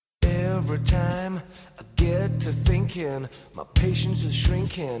Every time I get to thinking, my patience is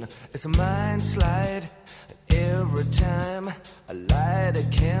shrinking. It's a mind slide. Every time I light a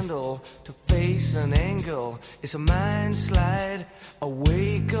candle to face an angle, it's a mind slide. I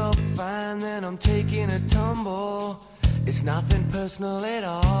wake up, find that I'm taking a tumble. It's nothing personal at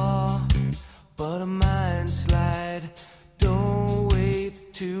all, but a mind slide. Don't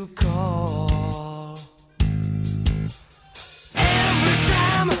wait to call. Every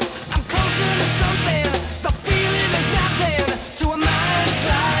time I'm closer to something, the feeling is nothing to a mind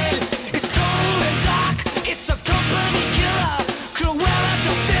slide. It's cold and dark, it's a company killer. Cruella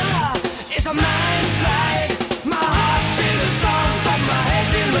de Vil is a mind slide. My heart's in the song, but my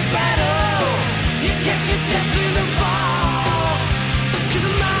head's in the battle. You get your death in the fall, 'cause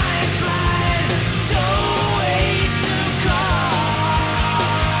a mind slide. Don't wait to call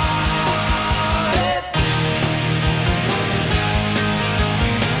it.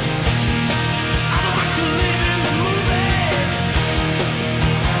 I don't like to live in the movies,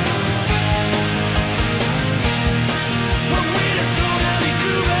 where waiters don't have any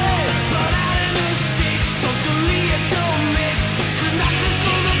groovy, but out in the States, socially it don't mix, 'cause nothing's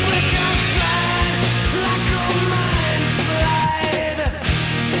gonna break our stride like a mind slide.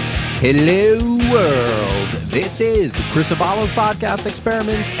 Hello, world. This is Chris Abalo's Podcast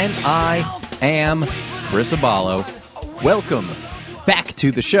Experiment, and I am Chris Abalo. Welcome back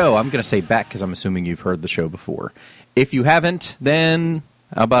to the show. I'm going to say back because I'm assuming you've heard the show before. If you haven't, then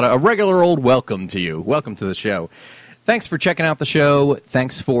how about a regular old welcome to you. Welcome to the show. Thanks for checking out the show.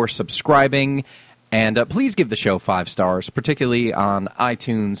 Thanks for subscribing. And please give the show 5 stars, particularly on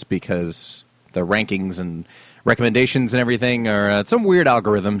iTunes, because the rankings and recommendations and everything are some weird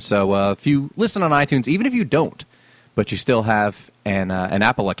algorithm. So if you listen on iTunes, even if you don't, but you still have an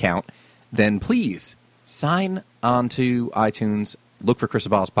Apple account, then please sign on to iTunes, look for Chris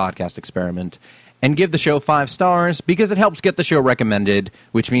Abalo's Podcast Experiment, and give the show 5 stars, because it helps get the show recommended,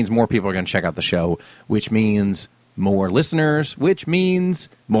 which means more people are going to check out the show, which means more listeners, which means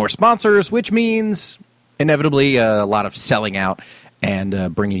more sponsors, which means inevitably a lot of selling out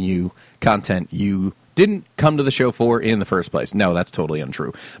and bringing you content you didn't come to the show for in the first place. No, that's totally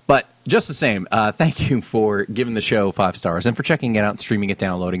untrue. But just the same, thank you for giving the show 5 stars and for checking it out, streaming it,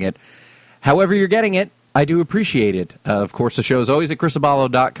 downloading it. However you're getting it, I do appreciate it. Of course, the show is always at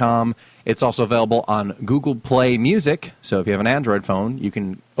chrisabalo.com. It's also available on Google Play Music. So if you have an Android phone, you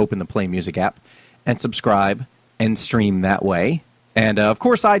can open the Play Music app and subscribe and stream that way. And, of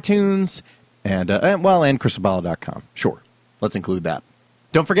course, iTunes and chrisabalo.com. Sure, let's include that.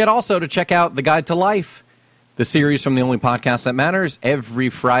 Don't forget also to check out The Guide to Life, the series from The Only Podcast That Matters, every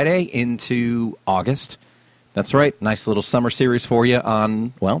Friday into August. That's right, nice little summer series for you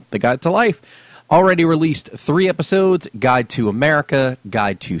on, well, The Guide to Life. Already released 3 episodes, Guide to America,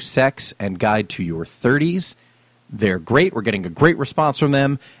 Guide to Sex, and Guide to Your 30s. They're great. We're getting a great response from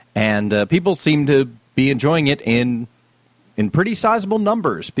them, and people seem to be enjoying it in pretty sizable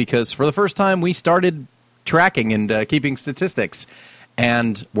numbers, because for the first time we started tracking and keeping statistics.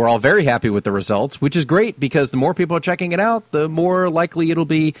 And we're all very happy with the results, which is great, because the more people are checking it out, the more likely it'll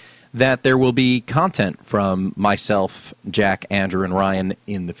be that there will be content from myself, Jack, Andrew, and Ryan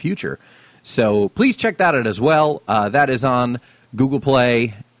in the future. So please check that out as well. That is on Google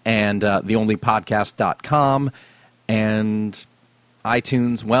Play and theonlypodcast.com and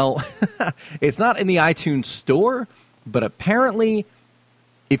iTunes. Well, it's not in the iTunes store, but apparently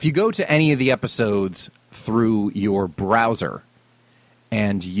if you go to any of the episodes through your browser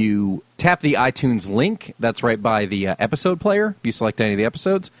and you tap the iTunes link that's right by the episode player, if you select any of the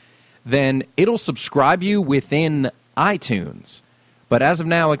episodes, then it'll subscribe you within iTunes. But as of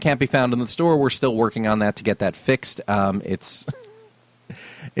now, it can't be found in the store. We're still working on that to get that fixed. It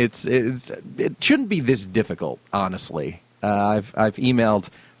shouldn't be this difficult, honestly. I've emailed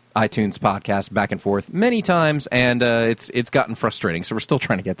iTunes podcast back and forth many times, and it's gotten frustrating. So we're still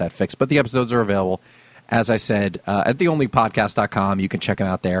trying to get that fixed. But the episodes are available, as I said, at theonlypodcast.com. You can check them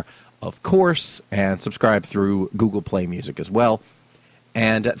out there, of course, and subscribe through Google Play Music as well.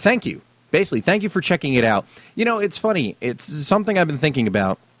 And thank you. Basically, thank you for checking it out. You know, it's funny. It's something I've been thinking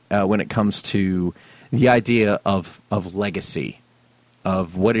about when it comes to the idea of legacy,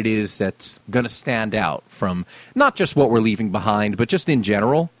 of what it is that's going to stand out from not just what we're leaving behind, but just in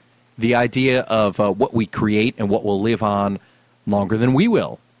general, the idea of what we create and what will live on longer than we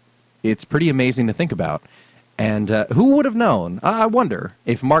will. It's pretty amazing to think about. And who would have known? I wonder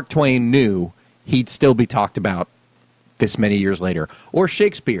if Mark Twain knew he'd still be talked about this many years later. Or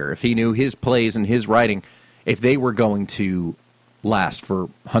Shakespeare, if he knew his plays and his writing, if they were going to last for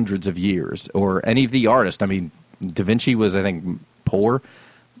hundreds of years. Or any of the artists. I mean, Da Vinci was, I think, poor.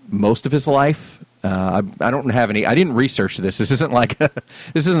 most of his life. I don't have any. I didn't research this. This isn't like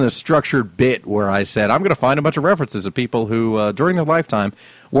this isn't a structured bit where I said I'm going to find a bunch of references of people who during their lifetime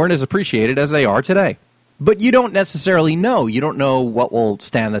weren't as appreciated as they are today. But you don't necessarily know. You don't know what will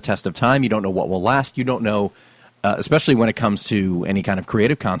stand the test of time. You don't know what will last. You don't know, especially when it comes to any kind of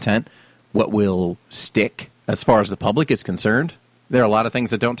creative content, what will stick as far as the public is concerned. There are a lot of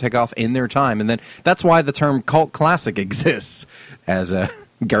things that don't take off in their time. And then that's why the term cult classic exists. As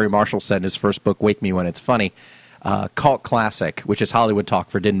Gary Marshall said in his first book, Wake Me When It's Funny, cult classic, which is Hollywood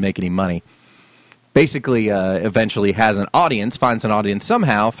talk for didn't make any money, basically eventually has an audience, finds an audience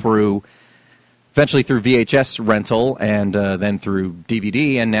somehow eventually through VHS rental and then through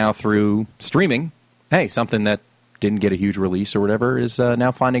DVD and now through streaming. Hey, something that didn't get a huge release or whatever is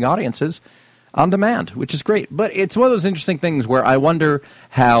now finding audiences on demand, which is great. But it's one of those interesting things where I wonder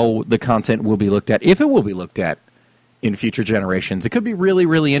how the content will be looked at, if it will be looked at in future generations. It could be really,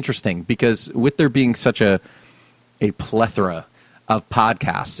 really interesting because with there being such a plethora of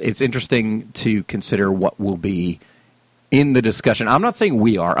podcasts, it's interesting to consider what will be in the discussion. I'm not saying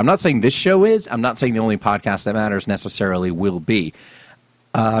we are. I'm not saying this show is. I'm not saying the only podcast that matters necessarily will be.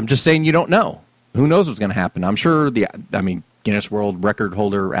 I'm just saying you don't know. Who knows what's going to happen? I'm sure Guinness World Record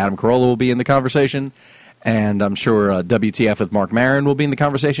holder Adam Carolla will be in the conversation, and I'm sure WTF with Mark Maron will be in the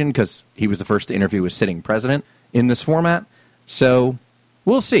conversation because he was the first to interview a sitting president in this format. So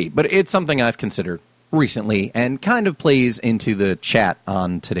we'll see. But it's something I've considered recently and kind of plays into the chat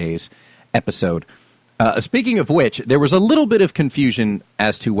on today's episode. Speaking of which, there was a little bit of confusion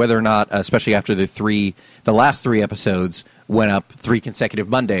as to whether or not, especially after the last three episodes went up 3 consecutive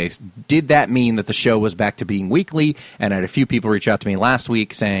Mondays, did that mean that the show was back to being weekly? And I had a few people reach out to me last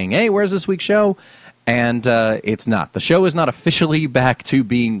week saying, hey, where's this week's show? And it's not. The show is not officially back to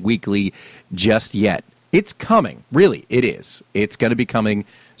being weekly just yet. It's coming. Really, it is. It's going to be coming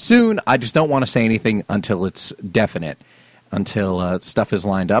soon. I just don't want to say anything until it's definite. Until stuff is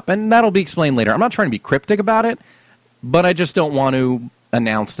lined up, and that'll be explained later. I'm not trying to be cryptic about it, but I just don't want to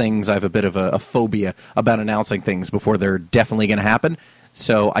announce things. I have a bit of a phobia about announcing things before they're definitely going to happen,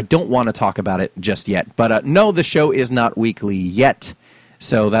 so I don't want to talk about it just yet. But no, the show is not weekly yet,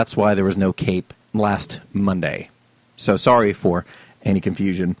 so that's why there was no Cape last Monday. So sorry for any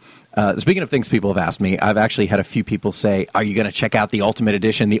confusion. Speaking of things people have asked me, I've actually had a few people say, are you going to check out the Ultimate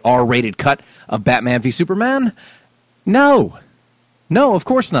Edition, the R-rated cut of Batman v Superman? No, of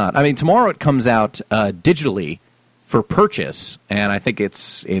course not. I mean, tomorrow it comes out digitally for purchase, and I think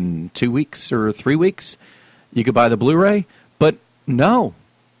it's in 2 weeks or 3 weeks. You could buy the Blu-ray, but no,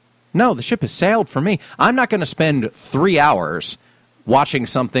 the ship has sailed for me. I'm not going to spend 3 hours watching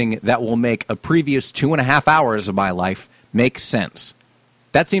something that will make a previous 2.5 hours of my life make sense.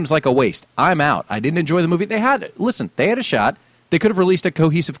 That seems like a waste. I'm out. I didn't enjoy the movie. They had a shot. They could have released a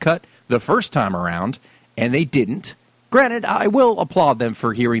cohesive cut the first time around, and they didn't. Granted, I will applaud them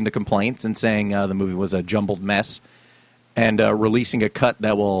for hearing the complaints and saying the movie was a jumbled mess and releasing a cut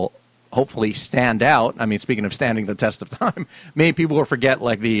that will hopefully stand out. I mean, speaking of standing the test of time, many people will forget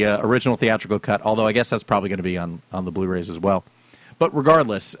like the original theatrical cut, although I guess that's probably going to be on the Blu-rays as well. But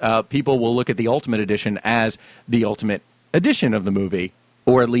regardless, people will look at the Ultimate Edition as the ultimate edition of the movie,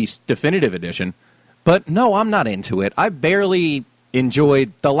 or at least definitive edition. But no, I'm not into it. I barely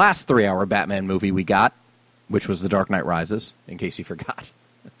enjoyed the last 3-hour Batman movie we got, which was The Dark Knight Rises, in case you forgot.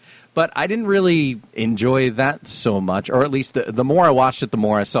 But I didn't really enjoy that so much, or at least the more I watched it, the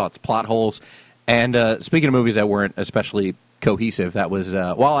more I saw its plot holes. And speaking of movies that weren't especially cohesive, that was,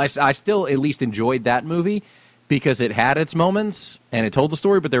 while I still at least enjoyed that movie because it had its moments and it told the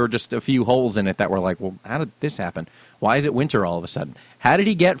story, but there were just a few holes in it that were like, well, how did this happen? Why is it winter all of a sudden? How did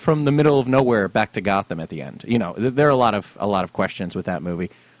he get from the middle of nowhere back to Gotham at the end? You know, there are a lot of questions with that movie.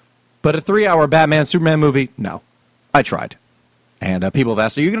 But a 3-hour Batman Superman movie, no. I tried. And people have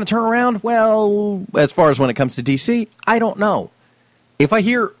asked, are you going to turn around? Well, as far as when it comes to DC, I don't know. If I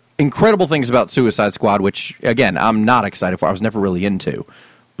hear incredible things about Suicide Squad, which, again, I'm not excited for, I was never really into.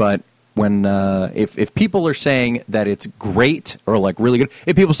 But when if people are saying that it's great or, like, really good,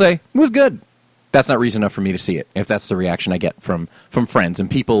 if people say, it was good, that's not reason enough for me to see it, if that's the reaction I get from friends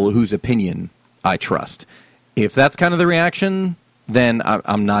and people whose opinion I trust. If that's kind of the reaction, then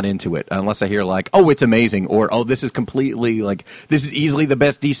I'm not into it. Unless I hear like, oh, it's amazing, or, oh, this is completely, like, this is easily the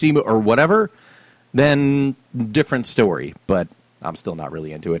best DC movie, or whatever, then different story. But I'm still not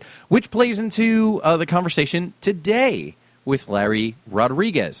really into it. Which plays into the conversation today with Larry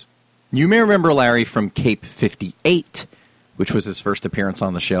Rodriguez. You may remember Larry from Cape 58, which was his first appearance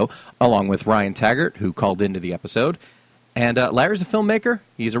on the show, along with Ryan Taggart, who called into the episode. And Larry's a filmmaker,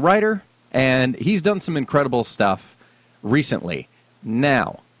 he's a writer, and he's done some incredible stuff recently.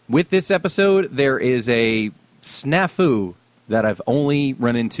 Now, With this episode, there is a snafu that I've only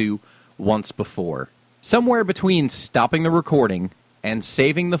run into once before. Somewhere between stopping the recording and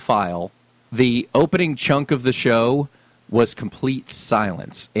saving the file, the opening chunk of the show was complete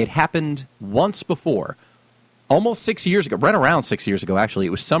silence. It happened once before, almost 6 years ago, right around 6 years ago, actually.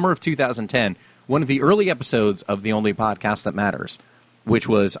 It was summer of 2010, one of the early episodes of The Only Podcast That Matters, which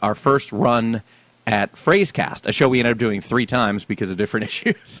was our first run at Phrasecast, a show we ended up doing 3 times because of different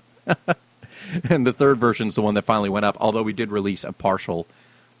issues. And the third version is the one that finally went up, although we did release a partial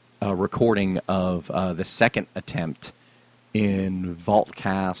recording of the second attempt in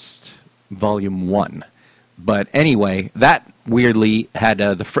Vaultcast Volume 1. But anyway, that weirdly had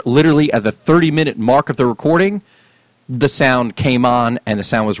literally at the 30-minute mark of the recording, the sound came on, and the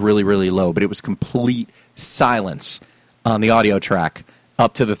sound was really, really low. But it was complete silence on the audio track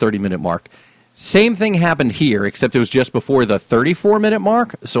up to the 30-minute mark. Same thing happened here, except it was just before the 34-minute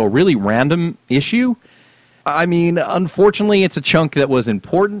mark, so a really random issue. I mean, unfortunately, it's a chunk that was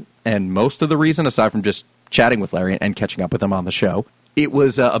important, and most of the reason, aside from just chatting with Larry and catching up with him on the show, it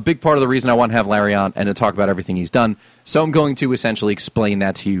was a big part of the reason I want to have Larry on and to talk about everything he's done. So I'm going to essentially explain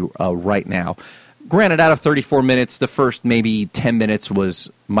that to you right now. Granted, out of 34 minutes, the first maybe 10 minutes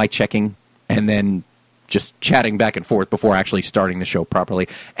was my checking and then just chatting back and forth before actually starting the show properly.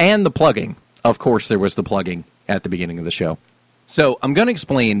 And the plugging. Of course, there was the plugging at the beginning of the show. So I'm going to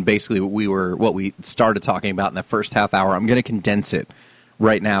explain basically what we started talking about in the first half hour. I'm going to condense it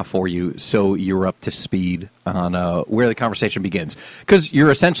right now for you so you're up to speed on where the conversation begins. Because you're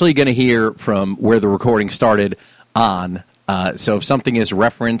essentially going to hear from where the recording started on. So if something is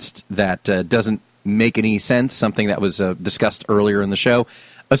referenced that doesn't make any sense, something that was discussed earlier in the show,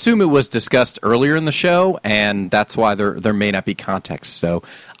 assume it was discussed earlier in the show, and that's why there may not be context. So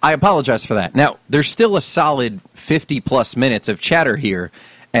I apologize for that. Now, there's still a solid 50-plus minutes of chatter here,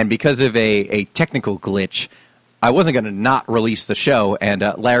 and because of a technical glitch, I wasn't going to not release the show, and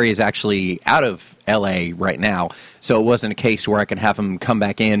Larry is actually out of L.A. right now, so it wasn't a case where I could have him come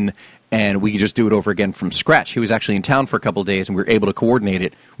back in and we could just do it over again from scratch. He was actually in town for a couple of days, and we were able to coordinate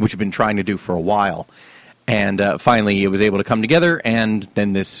it, which we've been trying to do for a while. And finally, it was able to come together, and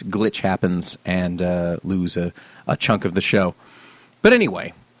then this glitch happens and lose a chunk of the show. But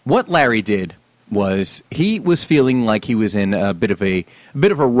anyway, what Larry did was he was feeling like he was in a bit of a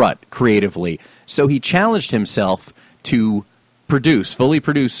rut creatively. So he challenged himself to fully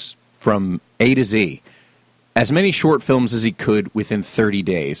produce from A to Z, as many short films as he could within 30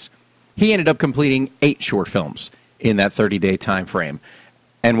 days. He ended up completing 8 short films in that 30-day time frame.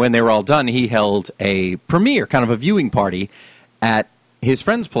 And when they were all done, he held a premiere, kind of a viewing party, at his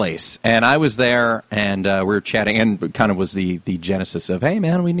friend's place. And I was there, and we were chatting, and kind of was the genesis of, hey,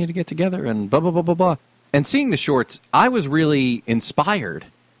 man, we need to get together, and blah, blah, blah, blah, blah. And seeing the shorts, I was really inspired,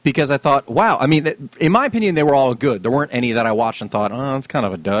 because I thought, wow, I mean, in my opinion, they were all good. There weren't any that I watched and thought, oh, it's kind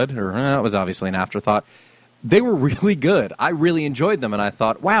of a dud, or it was obviously an afterthought. They were really good. I really enjoyed them, and I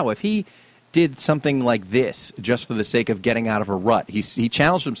thought, wow, if he did something like this just for the sake of getting out of a rut, he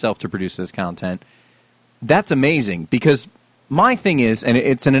challenged himself to produce this content, that's amazing. Because my thing is, and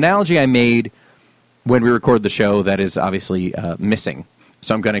it's an analogy I made when we recorded the show that is obviously missing,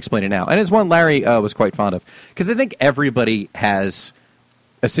 so I'm going to explain it now. And it's one Larry was quite fond of, because I think everybody has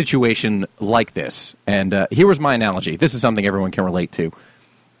a situation like this. And here was my analogy. This is something everyone can relate to.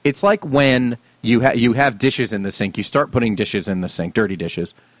 It's like when you have dishes in the sink, you start putting dishes in the sink, dirty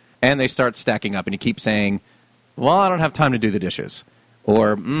dishes, and they start stacking up, and you keep saying, well, I don't have time to do the dishes,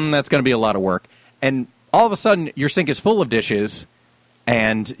 or that's going to be a lot of work. And all of a sudden, your sink is full of dishes,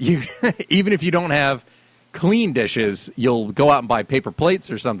 and you even if you don't have clean dishes, you'll go out and buy paper plates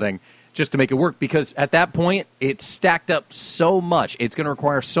or something just to make it work, because at that point, it's stacked up so much, it's going to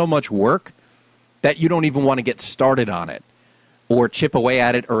require so much work that you don't even want to get started on it or chip away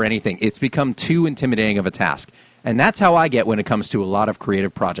at it or anything. It's become too intimidating of a task. And that's how I get when it comes to a lot of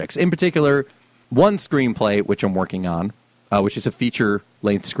creative projects. In particular, one screenplay, which I'm working on, which is a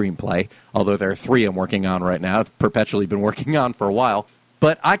feature-length screenplay, although there are 3 I'm working on right now. I've perpetually been working on for a while.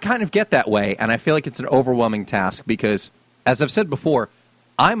 But I kind of get that way, and I feel like it's an overwhelming task because, as I've said before,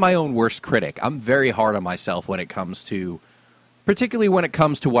 I'm my own worst critic. I'm very hard on myself when it comes to, particularly when it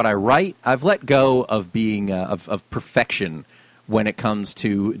comes to what I write. I've let go of being, of perfection when it comes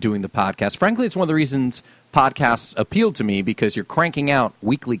to doing the podcast. Frankly, it's one of the reasons podcasts appeal to me, because you're cranking out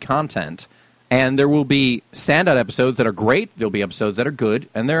weekly content, and there will be standout episodes that are great, there'll be episodes that are good,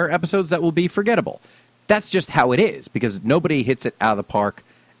 and there are episodes that will be forgettable. That's just how it is, because nobody hits it out of the park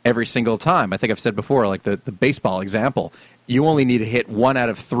every single time. I think I've said before, like the baseball example, you only need to hit 1 out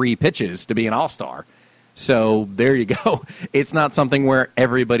of 3 pitches to be an all-star. So there you go. It's not something where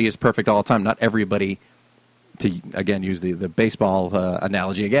everybody is perfect all the time. Not everybody, to again use the baseball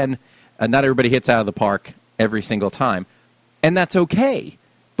analogy again, not everybody hits out of the park every single time. And that's okay.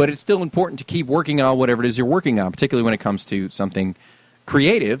 But it's still important to keep working on whatever it is you're working on, particularly when it comes to something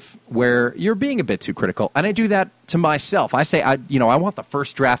creative where you're being a bit too critical. And I do that to myself. I say, I want the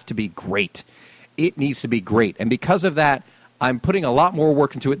first draft to be great. It needs to be great. And because of that, I'm putting a lot more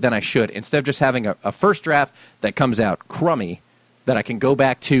work into it than I should. Instead of just having a first draft that comes out crummy that I can go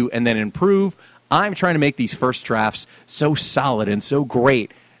back to and then improve, I'm trying to make these first drafts so solid and so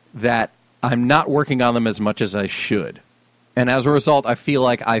great that I'm not working on them as much as I should. And as a result, I feel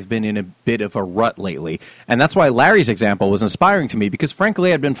like I've been in a bit of a rut lately. And that's why Larry's example was inspiring to me, because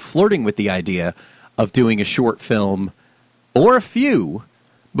frankly, I'd been flirting with the idea of doing a short film or a few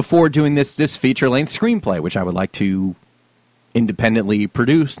before doing this feature-length screenplay, which I would like to independently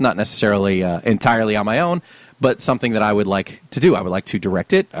produce, not necessarily entirely on my own, but something that I would like to do. I would like to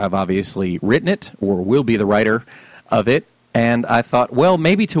direct it. I've obviously written it, or will be the writer of it. And I thought, well,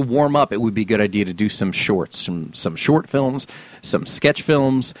 maybe to warm up, it would be a good idea to do some shorts, some short films, some sketch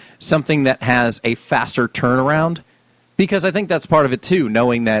films, something that has a faster turnaround. Because I think that's part of it, too,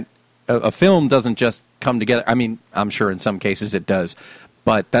 knowing that a film doesn't just come together. I mean, I'm sure in some cases it does,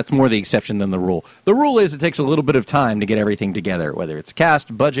 but that's more the exception than the rule. The rule is it takes a little bit of time to get everything together, whether it's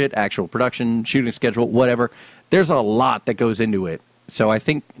cast, budget, actual production, shooting schedule, whatever. There's a lot that goes into it. So I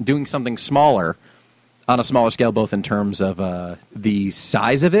think doing something smaller, on a smaller scale, both in terms of the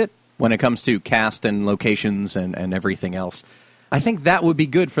size of it, when it comes to cast and locations and everything else, I think that would be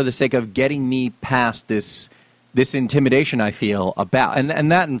good for the sake of getting me past this intimidation I feel about.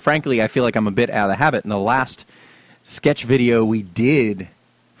 And frankly, I feel like I'm a bit out of the habit. In the last sketch video we did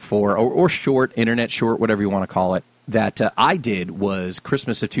for, or short, internet short, whatever you want to call it, that I did was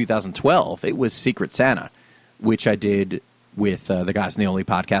Christmas of 2012. It was Secret Santa, which I did with the guys in the only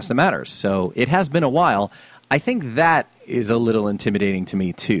podcast that matters. So it has been a while. I think that is a little intimidating to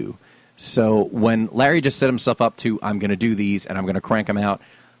me, too. So when Larry just set himself up to, I'm going to do these and I'm going to crank them out,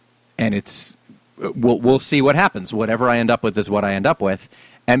 and we'll see what happens. Whatever I end up with is what I end up with.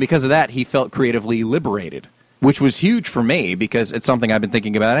 And because of that, he felt creatively liberated, which was huge for me because it's something I've been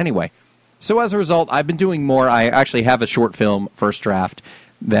thinking about anyway. So as a result, I've been doing more. I actually have a short film first draft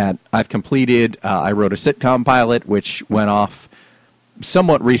that I've completed. I wrote a sitcom pilot, which went off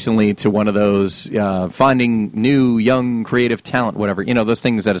somewhat recently to one of those finding new, young, creative talent, whatever. You know, those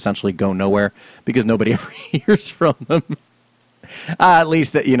things that essentially go nowhere because nobody ever hears from them. At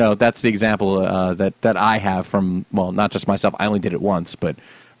least, that's the example that I have from, well, not just myself. I only did it once, but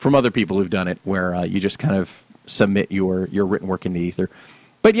from other people who've done it, where you just kind of submit your written work in the ether.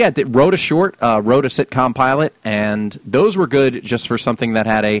 But yeah, wrote a short, wrote a sitcom pilot, and those were good just for something that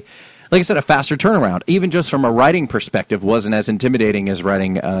had like I said, a faster turnaround. Even just from a writing perspective, wasn't as intimidating as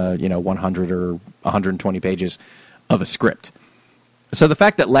writing, 100 or 120 pages of a script. So the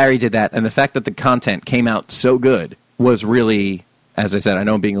fact that Larry did that, and the fact that the content came out so good, was really, as I said, I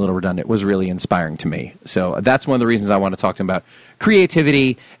know I'm being a little redundant, was really inspiring to me. So that's one of the reasons I want to talk to him about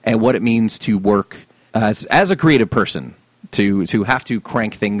creativity and what it means to work as a creative person. To have to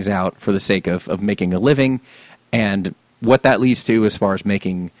crank things out for the sake of making a living, and what that leads to as far as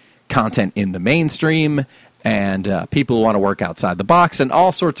making content in the mainstream, and people who want to work outside the box, and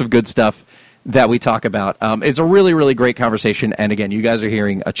all sorts of good stuff that we talk about. It's a really, really great conversation, and again, you guys are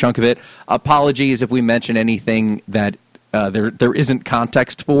hearing a chunk of it. Apologies if we mention anything that there isn't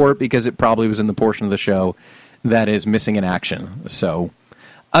context for, because it probably was in the portion of the show that is missing in action. So,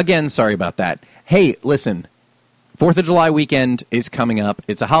 again, sorry about that. Hey, listen. 4th of July weekend is coming up.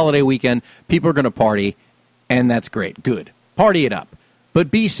 It's a holiday weekend. People are going to party, and that's great. Good. Party it up. But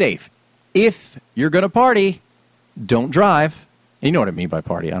be safe. If you're going to party, don't drive. You know what I mean by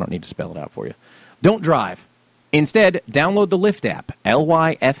party. I don't need to spell it out for you. Don't drive. Instead, download the Lyft app,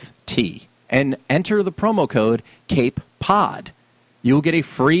 Lyft, and enter the promo code CAPEPOD. You'll get a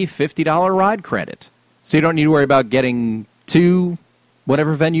free $50 ride credit. So you don't need to worry about getting to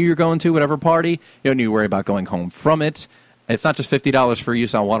whatever venue you're going to, whatever party. You don't need to worry about going home from it. It's not just $50 for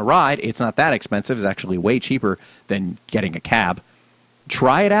use on one ride. It's not that expensive. It's actually way cheaper than getting a cab.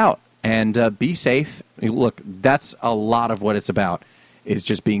 Try it out and be safe. Look, that's a lot of what it's about, is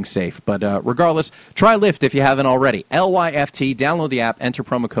just being safe. But regardless, try Lyft if you haven't already. Lyft, download the app, enter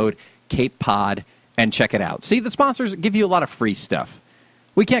promo code CAPEPOD, and check it out. See, the sponsors give you a lot of free stuff.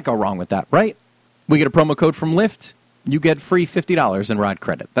 We can't go wrong with that, right? We get a promo code from Lyft. You get free $50 in ride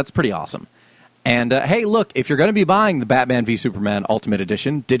credit. That's pretty awesome. And, hey, look, if you're going to be buying the Batman v Superman Ultimate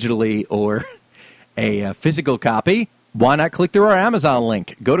Edition digitally or a physical copy, why not click through our Amazon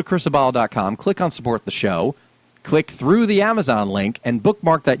link? Go to chrisabala.com, click on support the show, click through the Amazon link, and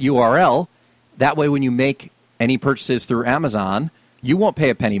bookmark that URL. That way, when you make any purchases through Amazon, you won't pay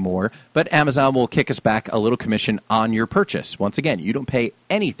a penny more, but Amazon will kick us back a little commission on your purchase. Once again, you don't pay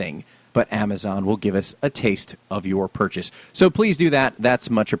anything, but Amazon will give us a taste of your purchase. So please do that. That's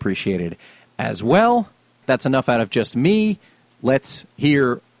much appreciated as well. That's enough out of just me. Let's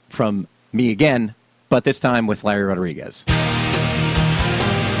hear from me again, but this time with Larry Rodriguez.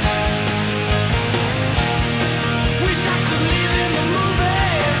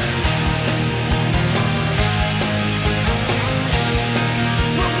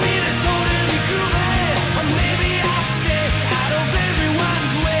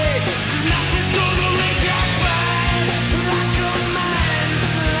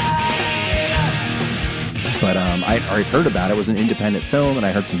 But I'd already heard about it. It was an independent film, and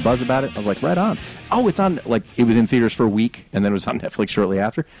I heard some buzz about it. I was like, right on. Oh, it's on, like, it was in theaters for a week, and then it was on Netflix shortly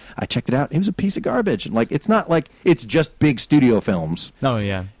after. I checked it out. It was a piece of garbage. And, like, it's not like it's just big studio films. Oh,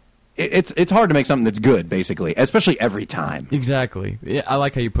 yeah. It's hard to make something that's good, basically, especially every time. Exactly. Yeah, I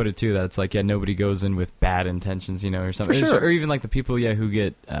like how you put it, too, that it's like, nobody goes in with bad intentions, or something. For sure. Or even, like, the people, who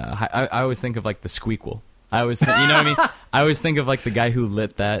get, I always think of, like, the squeakquel. I always think, you know what I mean? I always think of, like, the guy who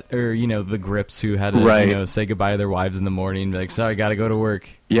lit that, or, the grips who had to, say goodbye to their wives in the morning and be like, sorry, gotta go to work.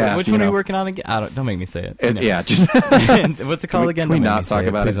 Yeah. Which one are you working on again? Don't make me say it. Yeah, just... What's it called again? Can we not talk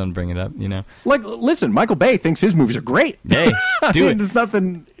about it? Please don't bring it up, Like, listen, Michael Bay thinks his movies are great. Hey, do it. There's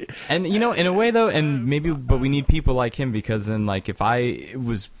nothing... And, in a way, though, and maybe, but we need people like him, because then, like, if I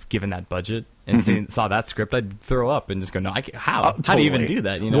was given that budget and saw that script, I'd throw up and just go, no, how? Totally. How do you even do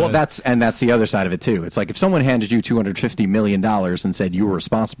that? Well, that's the other side of it, too. It's like if someone handed you $250 million and said you were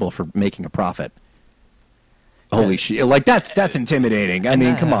responsible for making a profit, holy shit. Like, that's intimidating. I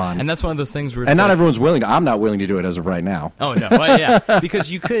mean, come on. And that's one of those things where and not everyone's willing to. I'm not willing to do it as of right now. Oh, no. Well, yeah. Because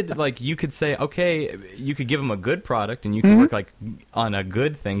you could say, okay, you could give them a good product and you could work, like, on a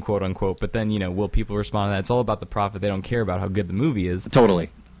good thing, quote unquote, but then, will people respond to that? It's all about the profit. They don't care about how good the movie is.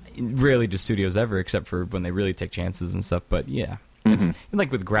 Totally. Rarely do studios ever, except for when they really take chances and stuff. But yeah, it's like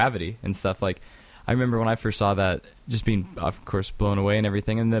with Gravity and stuff. Like, I remember when I first saw that, just being, of course, blown away and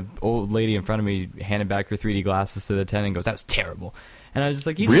everything. And the old lady in front of me handed back her 3D glasses to the attendant and goes, "That was terrible." And I was just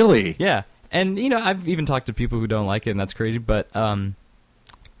like, "Really?" Yeah. And I've even talked to people who don't like it, and that's crazy. But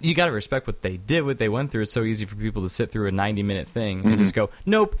you got to respect what they did, what they went through. It's so easy for people to sit through a 90-minute thing and just go,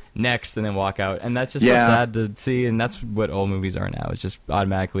 nope, next, and then walk out. And that's just so sad to see, and that's what all movies are now. It's just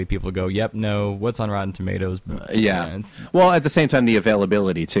automatically people go, yep, no, what's on Rotten Tomatoes? Well, at the same time, the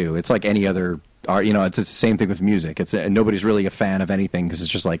availability, too. It's like any other... it's the same thing with music. It's nobody's really a fan of anything because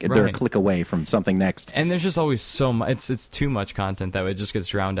it's just like they're a click away from something next. And there's just always so much. It's too much content that way. It just gets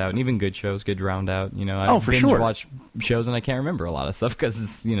drowned out. And even good shows get drowned out. I for sure. watch shows and I can't remember a lot of stuff because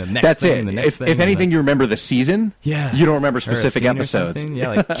it's next That's thing it. and the next thing. If anything, you remember the season. Yeah. You don't remember specific episodes. Yeah,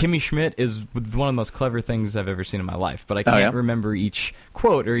 like Kimmy Schmidt is one of the most clever things I've ever seen in my life. But I can't remember each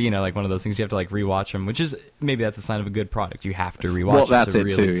quote or like one of those things you have to like rewatch them, which is maybe that's a sign of a good product. You have to rewatch. Well, that's it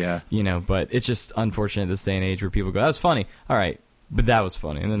really, too. Yeah. But it's just unfortunate this day and age where people go, that was funny, all right, but that was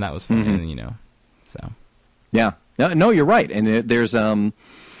funny, and then that was funny, and then, so. Yeah. No, you're right, and there's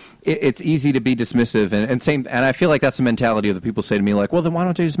it's easy to be dismissive, and I feel like that's the mentality of the people say to me, like, well, then why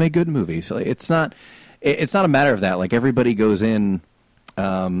don't they just make good movies? Like, it's not a matter of that. Like, everybody goes in.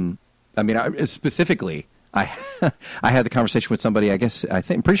 Specifically, I had the conversation with somebody.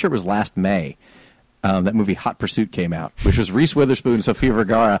 I'm pretty sure it was last May. That movie Hot Pursuit came out, which was Reese Witherspoon and Sofia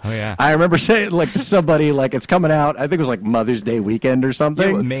Vergara. Oh, yeah. I remember saying to somebody, like, it's coming out. I think it was like Mother's Day weekend or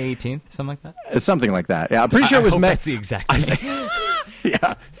something. Yeah, May 18th, something like that? It's something like that. Yeah, I'm pretty sure it was May. That's the exact day.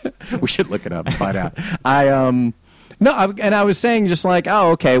 Yeah. We should look it up and find out. I was saying just like, oh,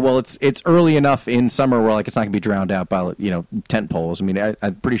 okay, well, it's early enough in summer where, like, it's not going to be drowned out by, tent poles. I mean,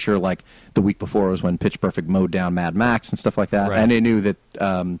 I'm pretty sure, like, the week before was when Pitch Perfect mowed down Mad Max and stuff like that. Right. And I knew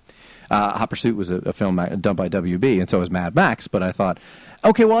that Hot Pursuit was a film done by WB, and so was Mad Max. But I thought,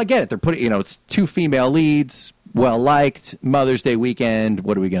 okay, well, I get it. They're putting, it's two female leads, well liked, Mother's Day weekend.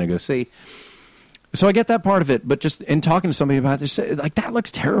 What are we going to go see? So I get that part of it, but just in talking to somebody about this, like, that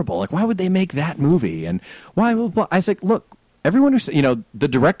looks terrible. Like, why would they make that movie? And why? I was like, look, everyone who, the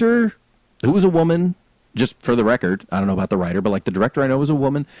director, who was a woman. Just for the record, I don't know about the writer, but like the director I know is a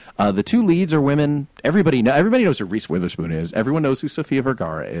woman. The two leads are women. Everybody knows who Reese Witherspoon is. Everyone knows who Sofia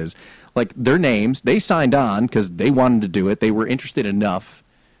Vergara is. Like, their names, they signed on because they wanted to do it. They were interested enough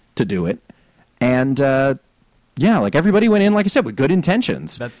to do it. And, like, everybody went in, like I said, with good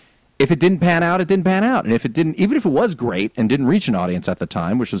intentions. If it didn't pan out, it didn't pan out. And if it didn't, even if it was great and didn't reach an audience at the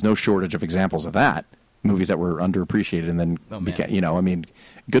time, which there's no shortage of examples of that, movies that were underappreciated, and then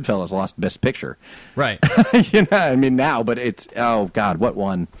Goodfellas lost Best Picture. Right. I mean now, but it's what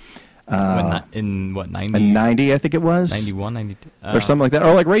won? In what, 90? 90, I think it was 91, 92, or something like that.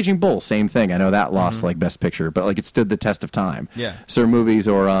 Or like Raging Bull, same thing. I know that lost like Best Picture, but like it stood the test of time. Yeah. So movies,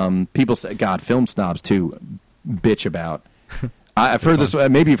 or people say, God, film snobs too bitch about. I've heard this.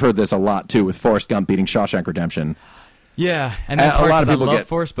 Maybe you've heard this a lot too, with Forrest Gump beating Shawshank Redemption. Yeah, and that's a lot of people I love get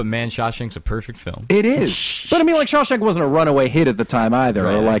Forrest, but man, Shawshank's a perfect film. It is, but I mean, like Shawshank wasn't a runaway hit at the time either,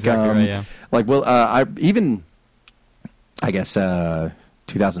 Right, or like exactly right, yeah. like I guess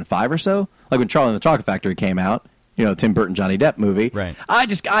 2005 or so, like when Charlie and the Chocolate Factory came out, Tim Burton, Johnny Depp movie. Right. I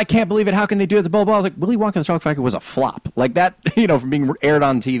can't believe it. How can they do it? The blah blah. I was like, Willy Wonka and the Chocolate Factory was a flop. Like that, from being aired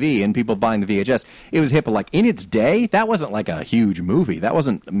on TV and people buying the VHS, it was hit. But like in its day, that wasn't like a huge movie. That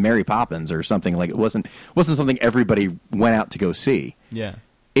wasn't Mary Poppins or something. Like it wasn't something everybody went out to go see. Yeah.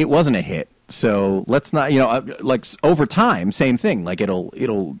 It wasn't a hit. So let's not, like over time, same thing. Like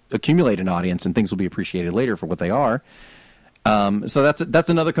it'll accumulate an audience and things will be appreciated later for what they are. So that's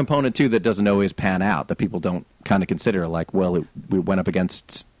another component too that doesn't always pan out, that people don't kind of consider. Like, well, we went up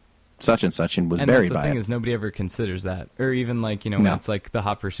against such and such and was buried by it. And the thing is, nobody ever considers that, or even like when it's like the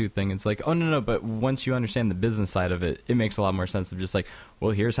Hot Pursuit thing. It's like, oh no, but once you understand the business side of it, it makes a lot more sense of just like, well,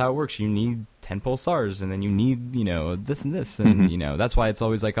 here's how it works. You need 10 stars, and then you need this and this, and that's why it's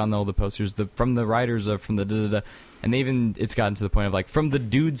always like on all the posters from the writers of from the da-da-da. And it's gotten to the point of like from the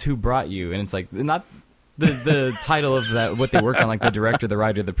dudes who brought you, and it's like not. The title of that, what they work on, like the director, the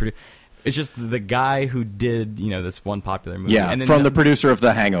writer, the producer. It's just the guy who did, this one popular movie. Yeah, and then from the producer of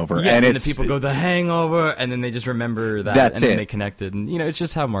The Hangover. Yeah, and the people go, The Hangover, and then they just remember that. That's and then it. They connected. And, it's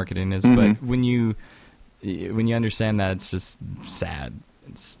just how marketing is. Mm-hmm. But when you understand that, it's just sad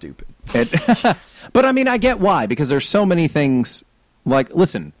and stupid. But, I mean, I get why. Because there's so many things. Like,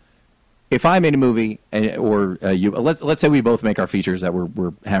 listen, if I made a movie, or let's say we both make our features that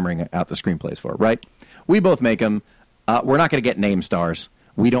we're hammering out the screenplays for, right? We both make them. We're not going to get name stars.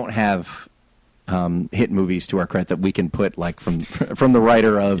 We don't have hit movies to our credit that we can put like from the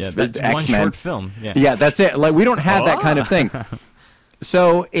writer of X-Men. One short film. Yeah, that's it. Like we don't have that kind of thing.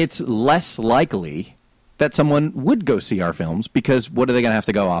 So it's less likely that someone would go see our films, because what are they going to have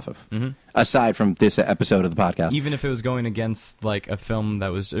to go off of? Mm-hmm. Aside from this episode of the podcast. Even if it was going against like a film that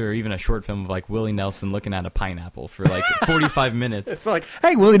was, or even a short film of like Willie Nelson looking at a pineapple for like 45 minutes. It's like,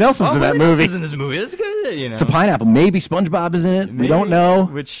 hey, Willie Nelson's in that movie. Nelson's in this movie. That's good. It's a pineapple. Maybe SpongeBob is in it. We don't know.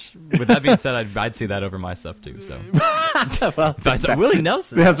 Which, with that being said, I'd see that over my stuff too. So, well, if I saw Willie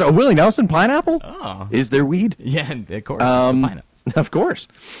Nelson, that's a Willie Nelson pineapple. Oh, is there weed? Yeah, of course. It's a pineapple. Of course.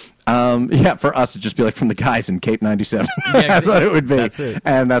 Yeah, for us, it'd just be like from the guys in Cape 97. That's what it would be. That's it.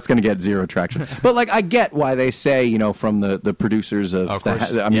 And that's going to get zero traction. But, like, I get why they say, from the producers of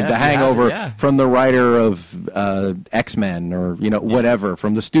The Hangover, from the writer of X-Men, or, whatever,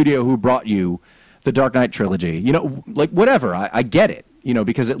 from the studio who brought you the Dark Knight trilogy, like, whatever. I get it,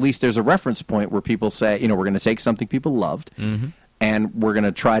 because at least there's a reference point where people say, we're going to take something people loved, mm-hmm. and we're going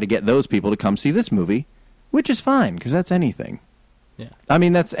to try to get those people to come see this movie, which is fine, because that's anything. Yeah. I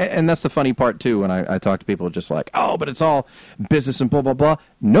mean, that's the funny part, too, when I talk to people just like, oh, but it's all business and blah, blah, blah.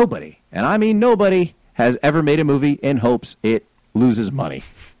 Nobody, and I mean nobody, has ever made a movie in hopes it loses money.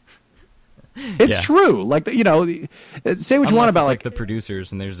 It's true. Like, say what you want about like the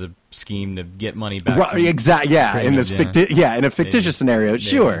producers, and there's a scheme to get money back. Right, exactly. Yeah, in this in a fictitious scenario,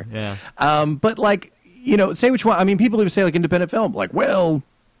 sure. Yeah. But like, say what you want. I mean, people even say like independent film, like, well,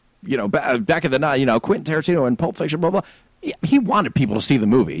 back in the night, Quentin Tarantino and Pulp Fiction, blah blah. He wanted people to see the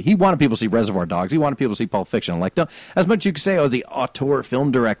movie. He wanted people to see Reservoir Dogs. He wanted people to see Pulp Fiction. Like, as much as you could say, the auteur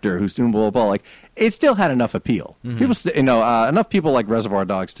film director who's doing blah, blah, blah. Like, it still had enough appeal. Mm-hmm. People, enough people like Reservoir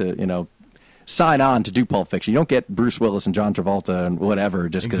Dogs to, sign on to do Pulp Fiction. You don't get Bruce Willis and John Travolta and whatever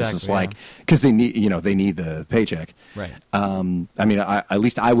just because it's like, because they need, they need the paycheck. Right. I mean, at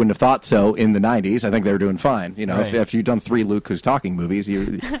least I wouldn't have thought so in the 90s. I think they were doing fine. Right. If you've done 3 Luke Who's Talking movies,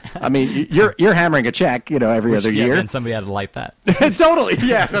 you're hammering a check, every other year. And somebody had to light that. Totally.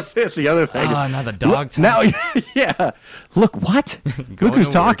 Yeah, that's the other thing. Oh, now the dog time. Now, yeah. Look, what? Look Who's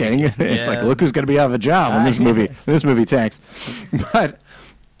Talking. It's like, look who's going to be out of a job when this movie this movie tanks.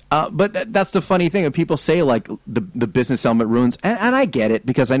 But that's the funny thing. People say, like, the business element ruins. And I get it,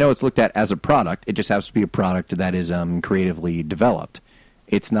 because I know it's looked at as a product. It just happens to be a product that is creatively developed.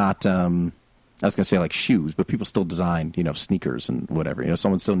 It's not, I was going to say, like, shoes, but people still design, sneakers and whatever.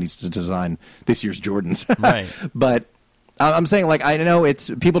 Someone still needs to design this year's Jordans. Right. But I'm saying, like, I know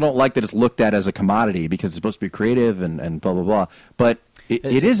people don't like that it's looked at as a commodity because it's supposed to be creative and blah, blah, blah. But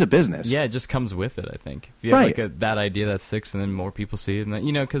it is a business. Yeah, it just comes with it, I think. If you have Right. like that idea that sticks and then more people see it, and that,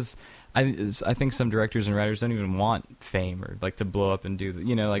 because I think some directors and writers don't even want fame or like to blow up and do,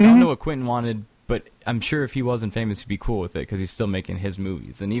 I don't know what Quentin wanted, but I'm sure if he wasn't famous, he'd be cool with it because he's still making his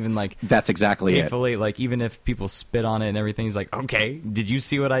movies. And even like That's exactly it. Hateful Eight, like even if people spit on it and everything, he's like, okay, did you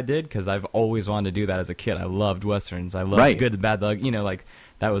see what I did? Because I've always wanted to do that as a kid. I loved westerns. I loved Right. Good, the Bad, the like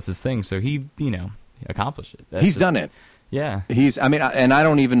that was his thing. So he, accomplished it. He's done it. Yeah. And I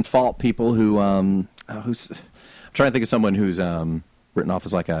don't even fault people who I'm trying to think of someone who's written off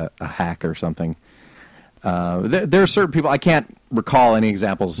as like a hack or something. There are certain people I can't recall any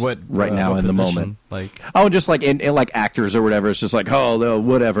examples right now in the moment. Like, just like in like actors or whatever. It's just like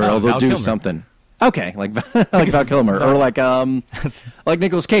whatever. They'll Val do Kilmer. something. Okay, like Val Kilmer or like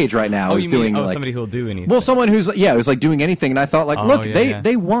Nicolas Cage right now is doing like somebody who'll do anything. well, someone who's who's like doing anything, and I thought like, look,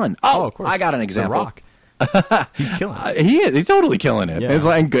 they won. Oh, of course. I got an example. The Rock. He's killing it. He is. He's totally killing it. Yeah. It's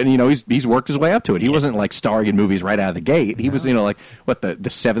like good. He's worked his way up to it. He wasn't like starring in movies right out of the gate. He was like what the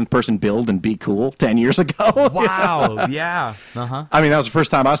seventh person build and Be Cool 10 years ago. Wow. Yeah. I mean, that was the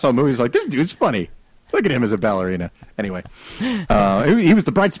first time I saw movies like this dude's funny. Look at him as a ballerina. Anyway, he was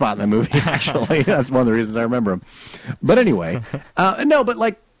the bright spot in that movie. Actually, that's one of the reasons I remember him. But anyway, no, but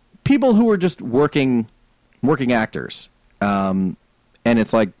like people who are just working actors, and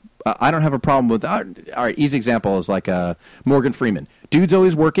it's like. I don't have a problem with all right, easy example is like Morgan Freeman. Dude's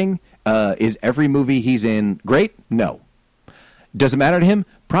always working. Is every movie he's in great? No. Does it matter to him?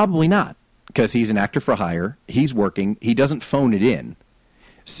 Probably not, because he's an actor for hire. He's working. He doesn't phone it in.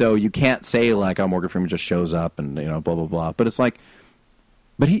 So you can't say like, oh, Morgan Freeman just shows up and blah blah blah. But it's like,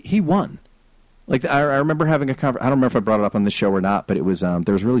 but he won. Like I remember having a conversation. I don't remember if I brought it up on this show or not, but it was there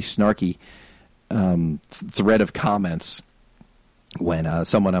was a really snarky thread of comments when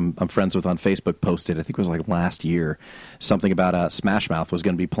someone I'm friends with on Facebook posted, I think it was like last year, something about Smash Mouth was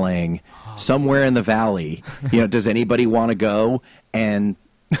going to be playing somewhere in the valley. Does anybody want to go? And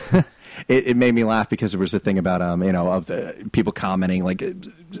it made me laugh because there was a thing about of the people commenting like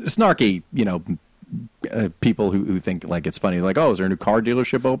snarky, people who think like it's funny, like, oh, is there a new car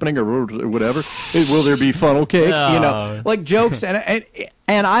dealership opening or whatever? Will there be funnel cake? No. Like jokes.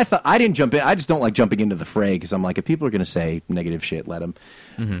 And I thought I didn't jump in. I just don't like jumping into the fray because I'm like, if people are going to say negative shit, let them.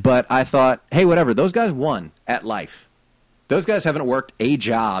 Mm-hmm. But I thought, hey, whatever. Those guys won at life. Those guys haven't worked a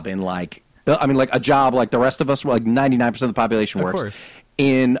job in like a job like the rest of us, like 99% of the population works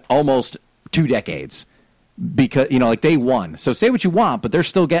in almost 2 decades. Because like they won, so say what you want, but they're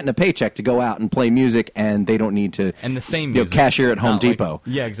still getting a paycheck to go out and play music, and they don't need to and the same music. Cashier at Home Depot.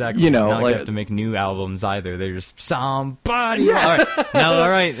 Yeah, exactly. Not like, have to make new albums either. They're just somebody. Yeah. All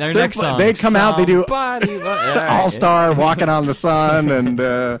right. Their next song. They come out. They do All Star, Walking on the Sun, and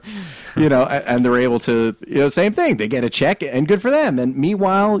and they're able to same thing. They get a check, and good for them. And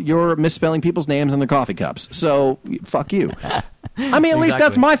meanwhile, you're misspelling people's names in the coffee cups. So fuck you. I mean, at least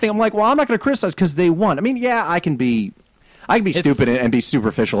that's my thing. I'm like, well, I'm not going to criticize because they won. I mean, yeah, I can be stupid and be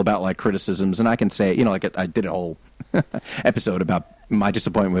superficial about like criticisms, and I can say, like I did a whole episode about my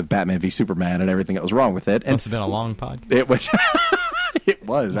disappointment with Batman v Superman and everything that was wrong with it. And must have been a long podcast. It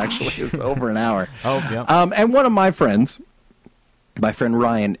was actually. It's over an hour. Oh, yeah. And one of my friends, my friend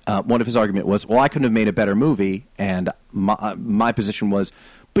Ryan, one of his argument was, well, I couldn't have made a better movie, and my position was,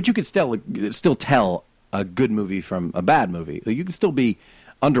 but you could still tell a good movie from a bad movie. You can still be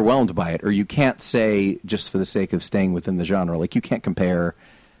underwhelmed by it, or you can't say, just for the sake of staying within the genre, like you can't compare,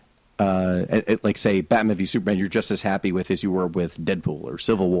 like say Batman v Superman, you're just as happy with as you were with Deadpool or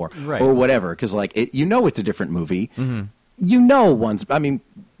Civil War or whatever, because like it's a different movie. Mm-hmm. One's, I mean,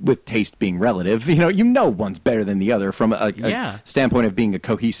 with taste being relative, one's better than the other from a standpoint of being a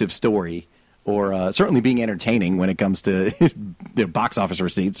cohesive story. Or certainly being entertaining when it comes to box office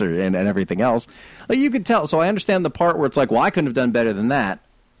receipts and everything else. Like you could tell. So I understand the part where it's like, well, I couldn't have done better than that.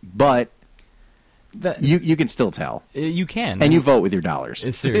 But you can still tell. You can. And you vote with your dollars.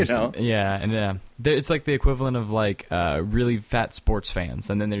 It's serious. Yeah. And it's like the equivalent of like really fat sports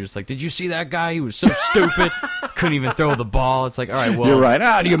fans. And then they're just like, did you see that guy? He was so stupid. Couldn't even throw the ball. It's like, all right, well. You're right.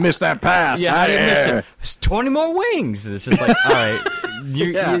 How do you miss that pass? Yeah, how do you miss it? It's 20 more wings. It's just like, all right.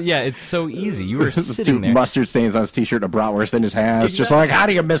 It's so easy. You were sitting there. Mustard stains on his T-shirt, a bratwurst in his hands. Exactly. Just like, how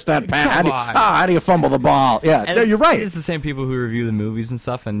do you miss that pass? How do you fumble the ball? Yeah, and no, you're right. It's the same people who review the movies and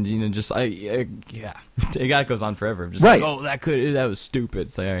stuff, and it goes on forever. Just right. Like, that was stupid.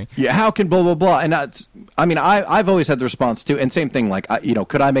 It's like, all right. Yeah, how can blah blah blah? And that's, I mean, I've always had the response too. And same thing, like,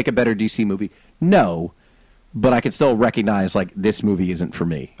 could I make a better DC movie? No. But I could still recognize, like, this movie isn't for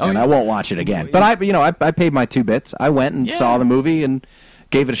me, and I won't watch it again. But I paid my 2 bits. I went and saw the movie and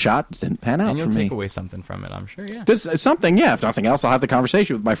gave it a shot. It didn't pan out And for you'll me. take away something from it, I'm sure, yeah. There's something, yeah. If nothing else, I'll have the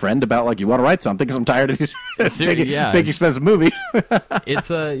conversation with my friend about, like, you want to write something because I'm tired of these big expensive movies. It's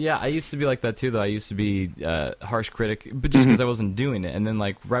yeah, I used to be like that too, though. I used to be a harsh critic, but just because I wasn't doing it. And then,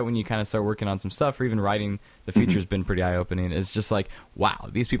 like, right when you kind of start working on some stuff or even writing, the future's been pretty eye-opening. It's just like, wow,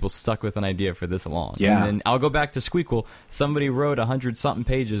 these people stuck with an idea for this long. Yeah. And then I'll go back to Squeakle. Somebody wrote 100-something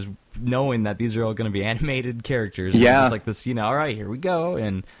pages knowing that these are all going to be animated characters. And Yeah. it's like this, all right, here we go.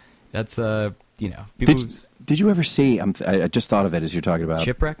 And that's, people... Did you ever see, I just thought of it as you're talking about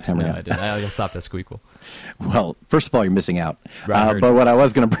Shipwrecked? Henry. No, I didn't. I stopped at Squeakle. Well, first of all, you're missing out. Right, But what I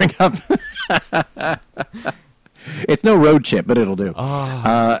was going to bring up, it's no road chip, but it'll do.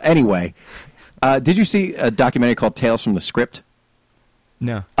 Oh. Anyway, did you see a documentary called Tales from the Script?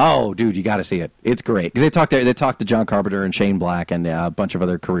 No. Oh, dude, you got to see it. It's great because they talked to John Carpenter and Shane Black and a bunch of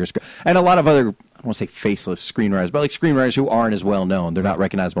other and a lot of other, I don't want to say faceless screenwriters, but like screenwriters who aren't as well known. They're not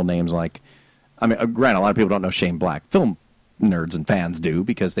recognizable names. Like, I mean, granted, a lot of people don't know Shane Black. Film nerds and fans do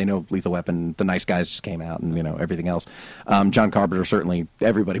because they know Lethal Weapon, The Nice Guys just came out, and everything else. John Carpenter, certainly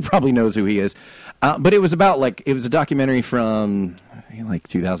everybody probably knows who he is. But it was about it was a documentary from like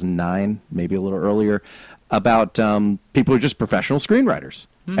 2009, maybe a little earlier, about people who are just professional screenwriters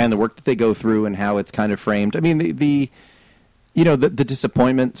and the work that they go through and how it's kind of framed. I mean, the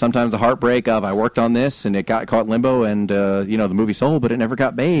disappointment, sometimes the heartbreak of I worked on this and it got caught in limbo and the movie sold, but it never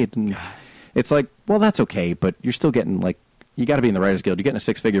got made. And it's like, well, that's okay, but you're still getting you got to be in the Writers Guild. You're getting a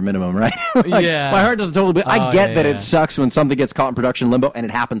 6-figure minimum, right? Yeah. My heart doesn't totally. But I get that yeah. it sucks when something gets caught in production limbo, and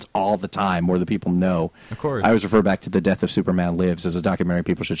it happens all the time, where the people know. Of course. I always refer back to The Death of Superman Lives as a documentary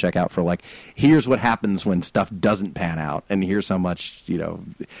people should check out for here's what happens when stuff doesn't pan out, and here's how much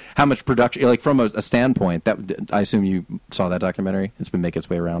how much production. From a standpoint that I assume you saw that documentary. It's been making its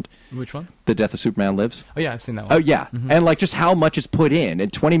way around. Which one? The Death of Superman Lives. Oh, yeah, I've seen that one. Oh, yeah. And, just how much is put in.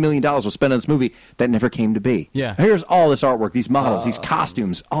 And $20 million was spent on this movie that never came to be. Yeah. Here's all this artwork, these models, these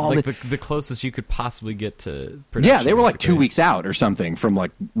costumes, all the closest you could possibly get to production. Yeah, they were 2 basically. weeks out or something from,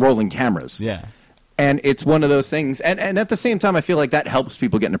 rolling cameras. Yeah. And it's one of those things. And at the same time, I feel like that helps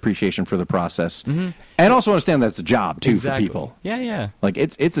people get an appreciation for the process. And also understand that it's a job, too, Exactly. for people. Yeah, yeah.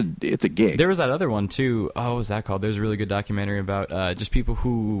 It's a gig. There was that other one, too. Oh, what was that called? There's a really good documentary about just people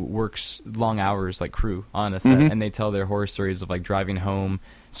who works long hours, like crew, on a set, and they tell their horror stories of, driving home,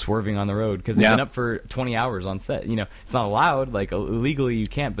 swerving on the road, because they've been up for 20 hours on set. It's not allowed. Illegally you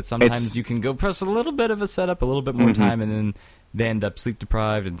can't, but sometimes you can go press a little bit of a setup, a little bit more time, and then they end up sleep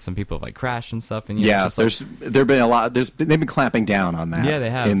deprived, and some people have crashed and stuff. And there've been a lot. They've been clamping down on that. Yeah, they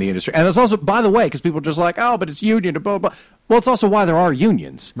have in the industry, and it's also, by the way, because people are just but it's union, blah, blah, blah. Well, it's also why there are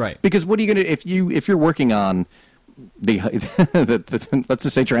unions, right? Because what are you going to if you're working on the let's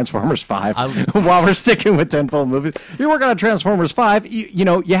just say Transformers 5 while we're sticking with tentpole movies, you're working on Transformers 5.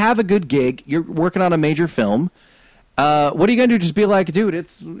 You have a good gig. You're working on a major film. What are you going to do? Just be like, dude,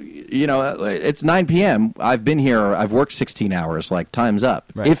 it's it's 9 p.m. I've been here. I've worked 16 hours. Time's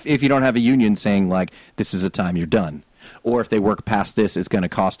up. Right. If you don't have a union saying this is a time you're done, or if they work past this, it's going to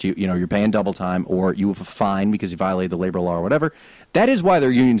cost you. You're paying double time, or you have a fine because you violated the labor law or whatever. That is why there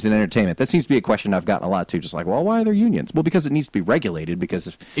are unions in entertainment. That seems to be a question I've gotten a lot too. Just why are there unions? Well, because it needs to be regulated.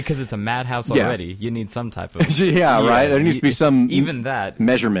 Because it's a madhouse already. You need some type of right. There needs to be some even that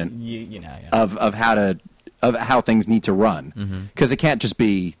measurement of how things need to run, because it can't just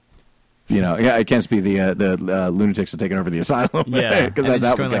be, it can't just be the lunatics are taking over the asylum. Yeah, because that's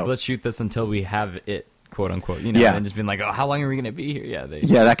how we going go. let's shoot this until we have it, quote unquote. And just being how long are we going to be here? Yeah,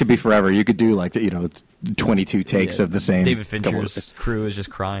 that could be forever. You could do 22 takes of the same. David Fincher's crew is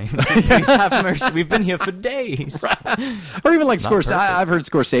just crying. Please have mercy. We've been here for days. Right. Or even Scorsese. I've heard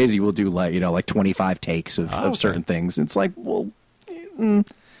Scorsese will do 25 takes of certain things. It's well.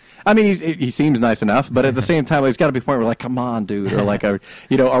 I mean, he seems nice enough, but at the same time, there's got to be a point where come on, dude, or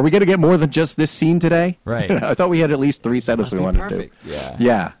are we going to get more than just this scene today? Right. I thought we had at least 3 setups we wanted to do.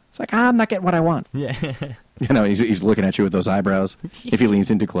 Yeah. It's I'm not getting what I want. Yeah. He's looking at you with those eyebrows. If he leans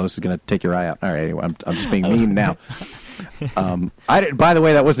in too close, he's going to take your eye out. All right, anyway, I'm just being mean now. By the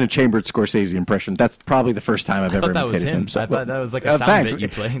way, that wasn't a chambered Scorsese impression. That's probably the first time I've ever imitated him. So, I thought that was a sound bit you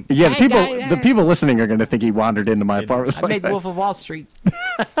played. Yeah, the people listening are going to think he wandered into my apartment. I made Wolf of Wall Street.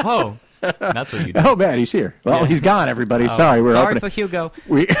 Oh, that's what you did. Oh man, he's here. Well, he's gone. Everybody, sorry. Sorry for Hugo.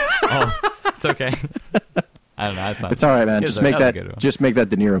 It's okay. I don't know. It's all right, man. Just make that De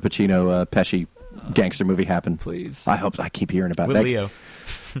Niro, Pacino, Pesci gangster movie happen, please. I hope. I keep hearing about with that. Leo.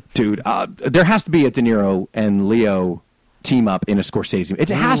 Dude, there has to be a De Niro and Leo team up in a Scorsese. It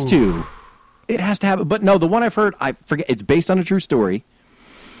has to. It has to happen. But no, the one I've heard, I forget. It's based on a true story.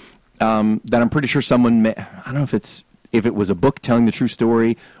 That I'm pretty sure someone. I don't know if it's if it was a book telling the true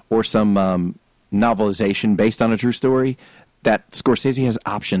story or some novelization based on a true story that Scorsese has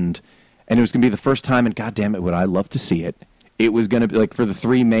optioned, and it was going to be the first time, and goddamn it, would I love to see it. It was going to be like for the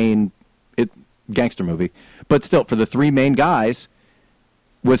three main gangster movie, but still for the three main guys,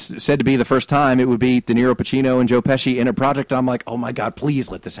 was said to be the first time it would be De Niro, Pacino, and Joe Pesci in a project. I'm like, oh my God, please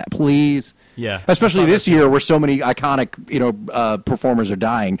let this happen, please. Yeah. Especially this year where so many iconic, performers are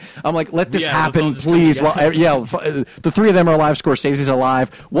dying. I'm like, let this happen, please. Well, the three of them are alive. Scorsese's alive.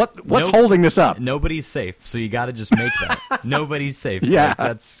 What's holding this up? Nobody's safe, so you got to just make that. Nobody's safe. Yeah.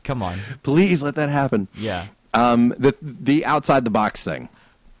 Like, come on. Please let that happen. Yeah. The outside the box thing.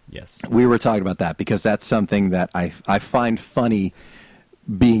 Yes. We were talking about that because that's something that I find funny.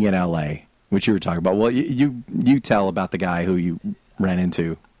 Being in L.A., which you were talking about. Well, you tell about the guy who you ran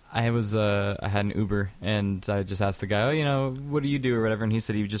into. I had an Uber, and I just asked the guy, what do you do or whatever, and he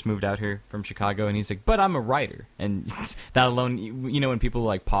said he just moved out here from Chicago, and he's like, but I'm a writer. And that alone, when people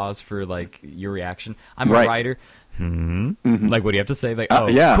like pause for like your reaction, I'm a writer. Mm-hmm. Like, what do you have to say? Like,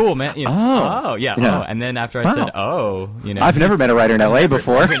 yeah. Cool, man. Yeah. And then after I said, I've never met a writer in L.A.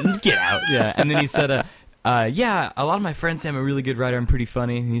 before. Get out. Yeah. And then he said, yeah, a lot of my friends say I'm a really good writer. I'm pretty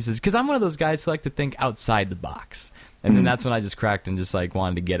funny. And he says, because I'm one of those guys who like to think outside the box. And then that's when I just cracked and just like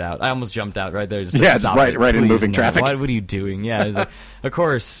wanted to get out. I almost jumped out right there. Just stop right, it, right please, in moving traffic. What are you doing? Yeah, like, of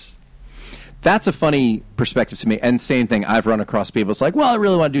course. That's a funny perspective to me. And same thing, I've run across people. It's like, well, I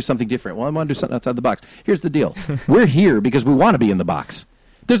really want to do something different. Well, I want to do something outside the box. Here's the deal. We're here because we want to be in the box.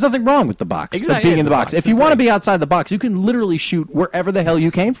 There's nothing wrong with the box. Exactly. Being in the box. If you want to be outside the box, you can literally shoot wherever the hell you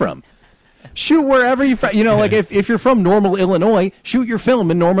came from. Shoot wherever you like if you're from Normal, Illinois, shoot your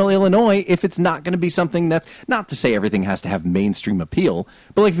film in Normal, Illinois. If it's not going to be something that's, not to say everything has to have mainstream appeal,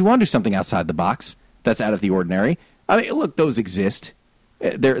 but like if you want to do something outside the box that's out of the ordinary, I mean, look, those exist.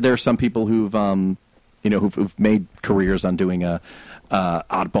 There are some people who've made careers on doing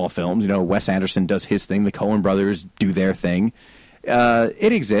oddball films. Wes Anderson does his thing. The Coen brothers do their thing.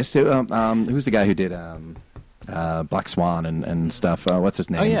 It exists. Who's the guy who did Black Swan and stuff? What's his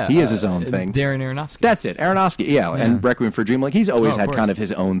name? Oh, yeah. He has his own thing. Darren Aronofsky. That's it. Aronofsky, yeah. And Requiem for a Dream. Like, he's always had kind of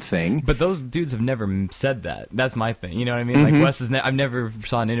his own thing. But those dudes have never said that. That's my thing. You know what I mean? Mm-hmm. Like, Wes is I've never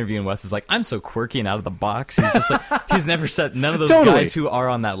saw an interview and Wes is like, I'm so quirky and out of the box. He's just like, he's never said, none of those guys who are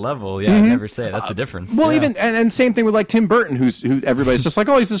on that level, never say it. That's the difference. Well, even, and same thing with like Tim Burton, who everybody's just like,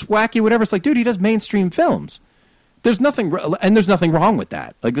 oh, he's this wacky whatever. It's like, dude, he does mainstream films. There's nothing wrong with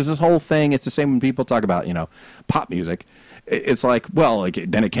that. Like, there's this whole thing. It's the same when people talk about, pop music. It's like, well, like,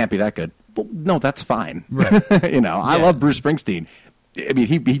 then it can't be that good. Well, no, that's fine. Right. I love Bruce Springsteen. I mean,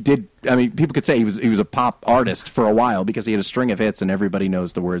 he did. I mean, people could say he was a pop artist for a while because he had a string of hits and everybody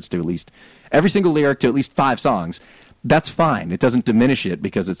knows the words to at least every single lyric to at least 5 songs. That's fine. It doesn't diminish it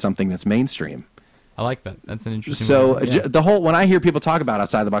because it's something that's mainstream. I like that. That's an interesting. So the whole, when I hear people talk about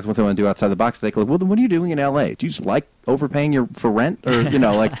outside the box, what they want to do outside the box, they go, well, then what are you doing in L.A.? Do you just like overpaying for rent, or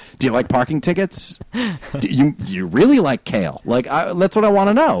like, do you like parking tickets? Do you really like kale? Like, that's what I want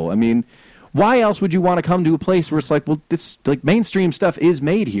to know. I mean, why else would you want to come to a place where it's like, well, this like mainstream stuff is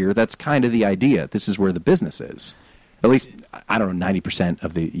made here? That's kind of the idea. This is where the business is. At least, I don't know, 90%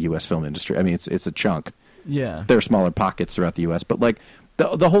 of the U.S. film industry. I mean, it's a chunk. Yeah, there are smaller pockets throughout the U.S., but like.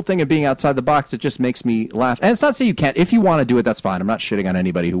 The whole thing of being outside the box, it just makes me laugh. And it's not to say you can't. If you want to do it, that's fine. I'm not shitting on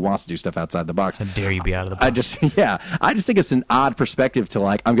anybody who wants to do stuff outside the box. How dare you be out of the box? I just think it's an odd perspective to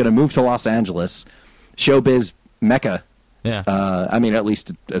like, I'm going to move to Los Angeles, showbiz mecca. Yeah. I mean, at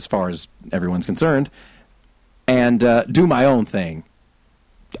least as far as everyone's concerned, and do my own thing.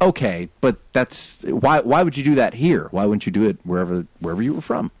 Okay, but that's why would you do that here? Why wouldn't you do it wherever you were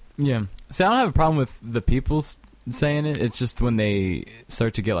from? Yeah. See, I don't have a problem with the people's saying it. It's just when they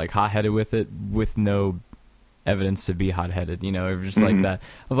start to get like hot-headed with it with no evidence to be hot-headed, or just like that.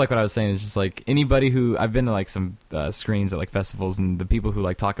 Of like what I was saying is just like anybody who I've been to like some screens at like festivals, and the people who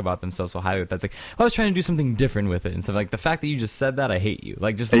like talk about themselves so highly with that's like, I was trying to do something different with it and stuff. Like the fact that you just said that, I hate you.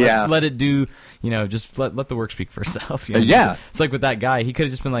 Like just let it do, just let the work speak for itself. It's like with that guy, he could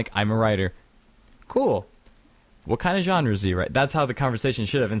have just been like, I'm a writer. Cool. What kind of genres do you write? That's how the conversation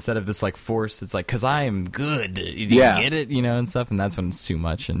should have, instead of this like force. It's like, because I am good. Do you get it? And stuff. And that's when it's too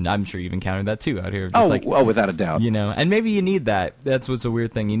much. And I'm sure you've encountered that too out here. Just without a doubt. And maybe you need that. That's what's a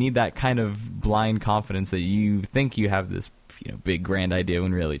weird thing. You need that kind of blind confidence that you think you have this, big grand idea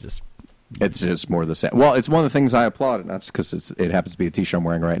when really just. It's just more the same. Well, it's one of the things I applauded, not just because it happens to be the T-shirt I'm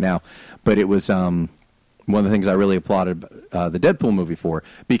wearing right now, but it was one of the things I really applauded the Deadpool movie for,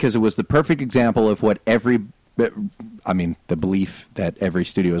 because it was the perfect example of what the belief that every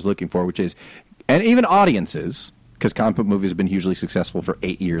studio is looking for, which is, and even audiences, because comic book movies have been hugely successful for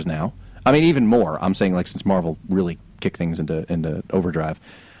 8 years now. I mean, even more. I'm saying, like, since Marvel really kicked things into overdrive,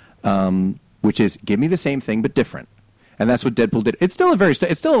 which is give me the same thing but different. And that's what Deadpool did. It's still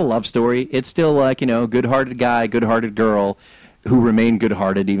it's still a love story. It's still like, good-hearted guy, good-hearted girl who remain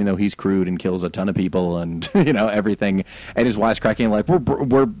good-hearted even though he's crude and kills a ton of people and, everything. And his wisecracking like,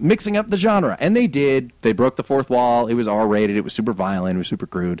 we're mixing up the genre. And they did. They broke the fourth wall. It was R-rated. It was super violent. It was super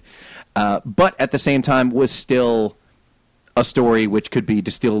crude. But at the same time was still a story which could be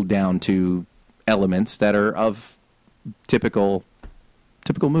distilled down to elements that are of typical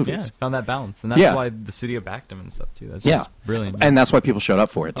movies. Yeah, found that balance, and that's why the studio backed him and stuff too. That's just brilliant, and that's why people showed up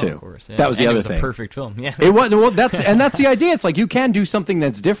for it too. Of course, yeah. That was the other thing. It was a perfect film. Yeah, it was. Well, that's the idea. It's like you can do something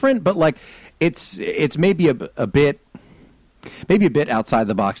that's different, but like it's maybe a bit outside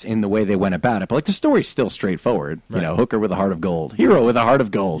the box in the way they went about it. But like the story's still straightforward. Right. Hooker with a heart of gold, hero with a heart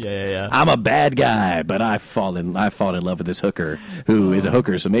of gold. Yeah. I'm a bad guy, but I fall in love with this hooker who is a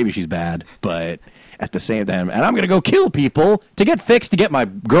hooker, so maybe she's bad, but at the same time, and I'm going to go kill people to get fixed to get my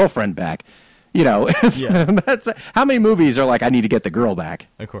girlfriend back. That's how many movies are like I need to get the girl back.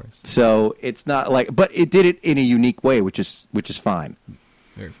 Of course. So it's not like, but it did it in a unique way, which is fine.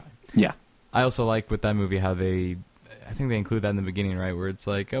 Very fine. Yeah. I also like with that movie how I think they include that in the beginning, right? Where it's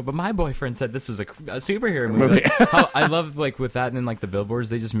like, oh, but my boyfriend said this was a superhero movie. I love like with that and then like the billboards,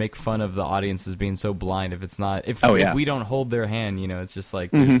 they just make fun of the audiences being so blind if it's not if we don't hold their hand, it's just like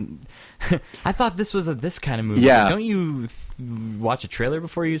I thought this was this kind of movie. Yeah. Like, don't you watch a trailer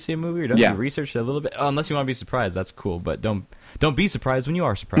before you see a movie, or don't you research it a little bit? Unless you want to be surprised, that's cool, but don't be surprised when you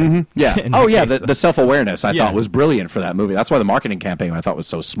are surprised. Mm-hmm. Yeah. The self-awareness I thought was brilliant for that movie. That's why the marketing campaign I thought was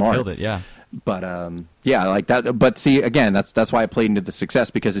so smart. Killed it, yeah. But like that. But see, again, that's why I played into the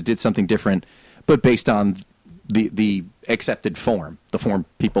success, because it did something different, but based on the accepted form, the form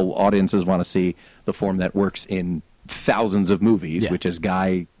audiences want to see, the form that works in thousands of movies, which is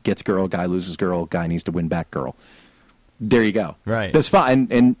guy gets girl, guy loses girl, guy needs to win back girl. There you go. Right. That's fine,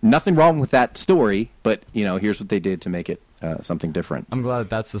 and nothing wrong with that story. But here's what they did to make it something different. I'm glad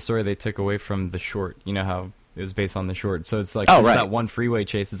that's the story they took away from the short. You know how it was based on the short, so it's like that one freeway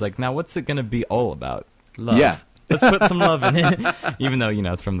chase. It's like, now what's it going to be all about? Love. Yeah, let's put some love in it. Even though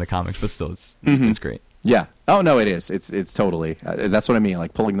it's from the comics, but still, it's great. Yeah. Oh no, it is. It's totally. That's what I mean.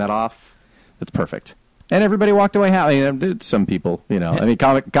 Like pulling that off, that's perfect. And everybody walked away happy. I mean, some people, I mean,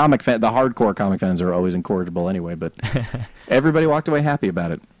 comic fan, the hardcore comic fans are always incorrigible anyway. But everybody walked away happy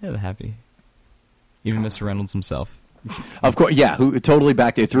about it. Yeah, they're happy. Even Mr. Reynolds himself. Of course, yeah, who totally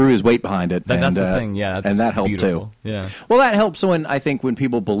backed it, threw his weight behind it. That's the thing, yeah. That's and that helped beautiful. too. Yeah. Well, that helps when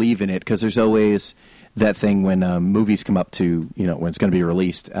people believe in it, because there's always that thing when movies come up to, when it's going to be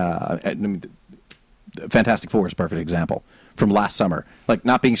released. Fantastic Four is a perfect example from last summer. Like,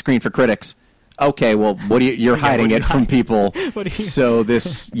 not being screened for critics. Okay, well, you're hiding it from people. So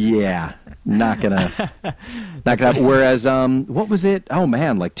this, not gonna happen. Whereas, what was it? Oh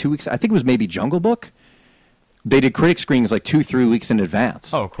man, like 2 weeks. I think it was maybe Jungle Book. They did critic screenings like 2-3 weeks in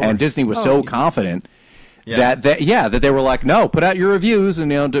advance. Oh, of course. And Disney was so confident that they were like, no, put out your reviews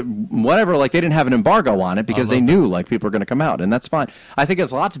and whatever. Like, they didn't have an embargo on it because they knew like people are going to come out, and that's fine. I think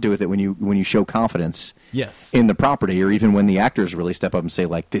it's a lot to do with it when you show confidence in the property, or even when the actors really step up and say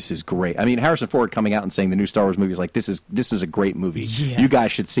like, this is great. I mean, Harrison Ford coming out and saying the new Star Wars movie is like, this is a great movie. Yeah. You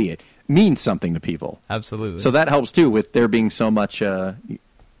guys should see it. Means something to people. Absolutely. So that helps too, with there being so much.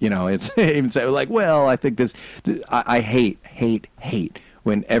 It's even say like, well, I think this. I hate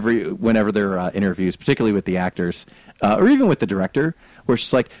whenever there are interviews, particularly with the actors, or even with the director, where it's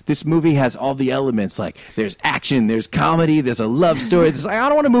just like, this movie has all the elements. Like, there's action, there's comedy, there's a love story. It's like, I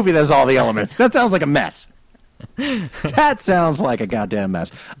don't want a movie that has all the elements. That sounds like a mess. That sounds like a goddamn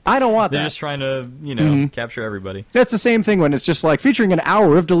mess. I don't want that. They're just trying to, capture everybody. That's the same thing when it's just like featuring an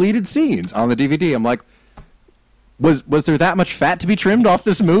hour of deleted scenes on the DVD. I'm like, Was there that much fat to be trimmed off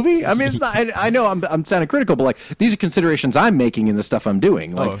this movie? I mean, it's not. I know I'm sounding critical, but like, these are considerations I'm making in the stuff I'm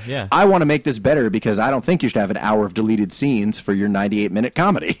doing. Like, I want to make this better because I don't think you should have an hour of deleted scenes for your 98-minute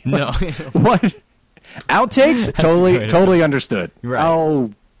comedy. No. What? Outtakes? Totally understood. Right.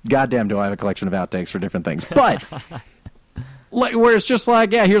 Oh, goddamn, do I have a collection of outtakes for different things? But like, where it's just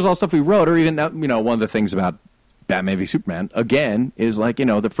like, here's all stuff we wrote, or even one of the things about Batman v Superman again is like,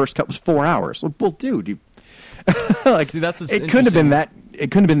 the first cut was 4 hours. Well, dude, like, see, it couldn't have been that.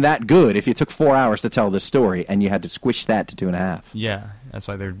 It couldn't have been that good if you took 4 hours to tell this story and you had to squish that to 2.5. Yeah, that's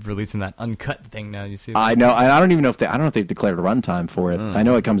why they're releasing that uncut thing now. You see? I know. I don't even know if I don't know if they've declared a runtime for it. I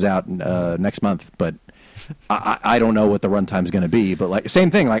know it comes out next month, but I don't know what the runtime's going to be, but like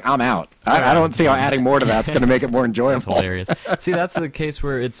same thing. Like I'm out. I don't see how adding more to that's going to make it more enjoyable. That's hilarious. See, that's the case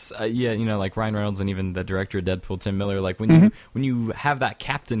where it's like Ryan Reynolds and even the director of Deadpool, Tim Miller. Like when you have that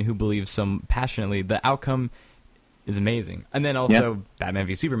captain who believes so passionately, the outcome is amazing. And then also Batman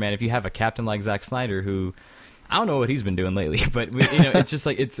v Superman. If you have a captain like Zack Snyder, who I don't know what he's been doing lately, but it's just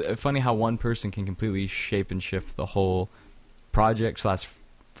like it's funny how one person can completely shape and shift the whole project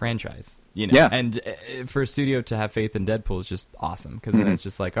 / franchise. And for a studio to have faith in Deadpool is just awesome because then it's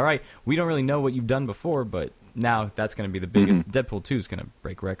just like, all right, we don't really know what you've done before, but now that's going to be the biggest. Deadpool 2 is going to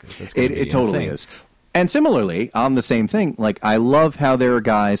break records. It totally is. And similarly, on the same thing, like I love how there are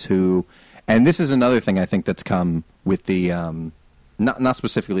guys who, and this is another thing I think that's come with the, not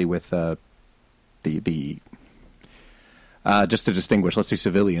specifically with the just to distinguish, let's say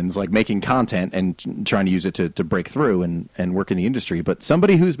civilians, like making content and trying to use it to break through and work in the industry. But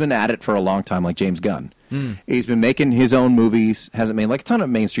somebody who's been at it for a long time, like James Gunn. He's been making his own movies, hasn't made like a ton of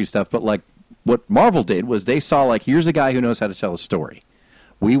mainstream stuff, but like what Marvel did was they saw like, here's a guy who knows how to tell a story.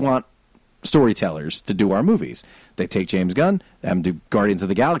 We want storytellers to do our movies. They take James Gunn, have him do Guardians of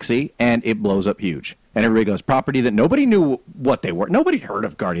the Galaxy, and it blows up huge. And everybody goes, property that nobody knew what they were. Nobody heard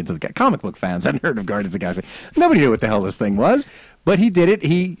of Guardians of the Galaxy. Comic book fans hadn't heard of Guardians of the Galaxy. Nobody knew what the hell this thing was. But he did it.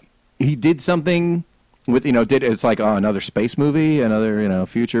 He did something with, it's like, another space movie, another,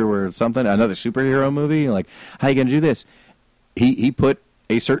 future where something, another superhero movie. Like, how you going to do this? He put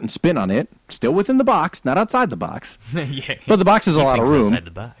a certain spin on it, still within the box, not outside the box. But the box is a lot of room. Outside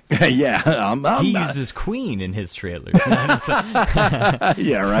the box. He uses Queen in his trailers.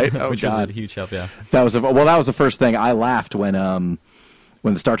 Yeah, right. Oh, which God. was a huge help. Yeah, that was the first thing I laughed when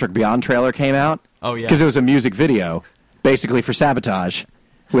the Star Trek Beyond trailer came out. Oh yeah, because it was a music video, basically for Sabotage,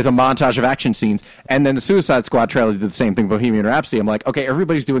 with a montage of action scenes, and then the Suicide Squad trailer did the same thing, Bohemian Rhapsody. I'm like, okay,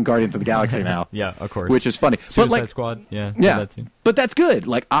 everybody's doing Guardians of the Galaxy now. Yeah, of course. Which is funny. Suicide Squad, yeah. That too. But that's good.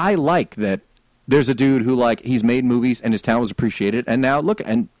 Like, I like that there's a dude who, like, he's made movies and his talent was appreciated, and now, look,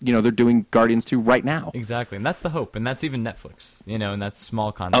 and, they're doing Guardians 2 right now. Exactly, and that's the hope, and that's even Netflix, and that's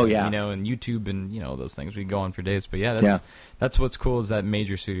small content, and YouTube and, those things. We go on for days, but that's what's cool is that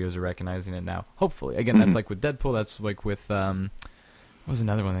major studios are recognizing it now, hopefully. Again, that's like with Deadpool, that's like with... what was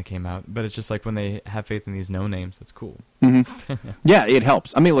another one that came out? But it's just like when they have faith in these no-names, it's cool. Yeah, it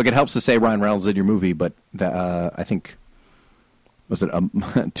helps. I mean, look, it helps to say Ryan Reynolds did your movie, but I think, was it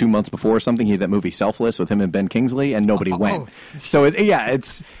 2 months before or something, he had that movie Selfless with him and Ben Kingsley, and nobody went. So,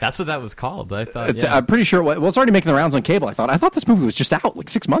 it's... That's what that was called, I thought. I'm pretty sure... Well, it's already making the rounds on cable, I thought this movie was just out like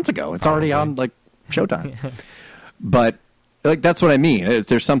 6 months ago. It's already on, like, Showtime. But... Like, that's what I mean.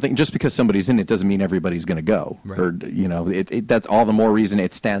 There's something, just because somebody's in it doesn't mean everybody's going to go. Right. Or, that's all the more reason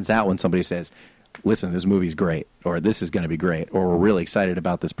it stands out when somebody says, listen, this movie's great, or this is going to be great, or we're really excited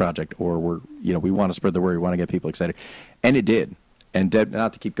about this project, or we want to spread the word, we want to get people excited. And it did. And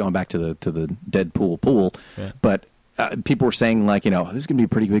not to keep going back to the Deadpool pool, but people were saying, like, this is going to be a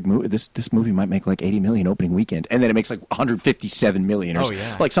pretty big movie. This movie might make like $80 million opening weekend, and then it makes like $157 million or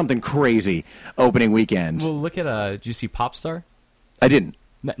like something crazy opening weekend. Well, look at did you see Popstar? I didn't.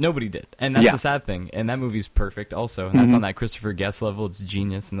 Nobody did, and that's the sad thing. And that movie's perfect, also, and that's on that Christopher Guest level. It's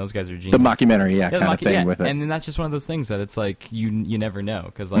genius, and those guys are genius. The mockumentary, kind of thing with it. And then that's just one of those things that it's like you never know,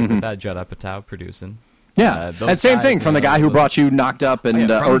 because like with that Judd Apatow producing. Yeah, and same thing from the guy who brought you Knocked Up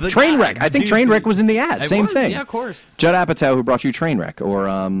and or Trainwreck. I think Trainwreck was in the ad. Same thing. Yeah, of course. Judd Apatow who brought you Trainwreck, or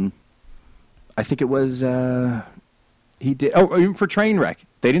I think it was he did. Oh, even for Trainwreck,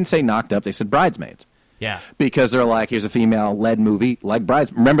 they didn't say Knocked Up. They said Bridesmaids. Yeah, because they're like, here's a female-led movie like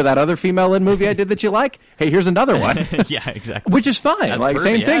Bridesmaids. Remember that other female-led movie I did that you like? Hey, here's another one. Yeah, exactly. Which is fine. That's like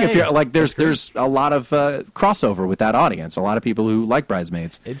perfect. Same thing. Yeah, if you're like, there's a lot of crossover with that audience. A lot of people who like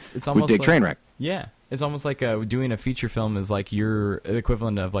Bridesmaids. It's almost who dig like, Trainwreck. Yeah. It's almost like doing a feature film is like your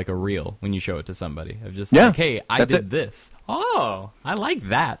equivalent of like a reel when you show it to somebody. Of just like, hey, I did this. Oh, I like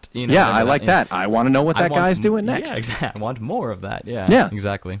that. Yeah, I like that. I want to know what that guy's doing next. Yeah, exactly. I want more of that. Yeah,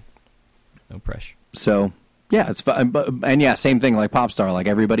 exactly. No pressure. So, yeah, it's fun. And same thing like Popstar. Like,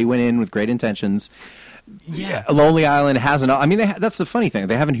 everybody went in with great intentions. Yeah. Lonely Island has that's the funny thing.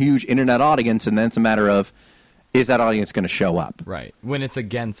 They have a huge internet audience, and then it's a matter of, is that audience going to show up? Right. When it's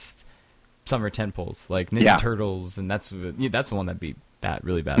against summer tentpoles like Ninja Turtles, and that's the one that beat that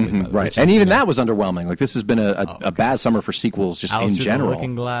really badly. Right, and even that was underwhelming. Like, this has been a bad summer for sequels, just Alice in general.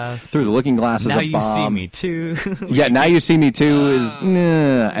 Through the Looking Glass is now a bomb. You See Me Too. Yeah, Now You See Me Too is,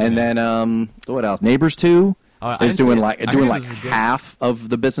 and then what else? Neighbors 2 is doing like half of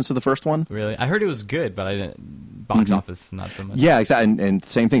the business of the first one. Really, I heard it was good, but I didn't box office, not so much. Yeah, exactly. And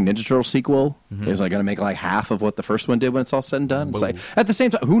same thing. Ninja Turtle sequel is like going to make like half of what the first one did when it's all said and done. It's like, at the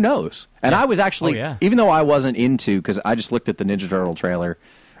same time, who knows? And I was actually, even though I wasn't into, because I just looked at the Ninja Turtle trailer,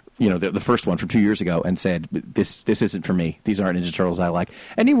 you know, the first one from 2 years ago, and said, this isn't for me. These aren't Ninja Turtles I like.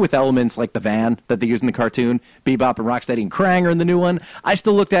 And even with elements like the van that they use in the cartoon, Bebop and Rocksteady and Krang are in the new one, I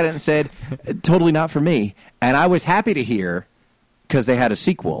still looked at it and said, totally not for me. And I was happy to hear, because they had a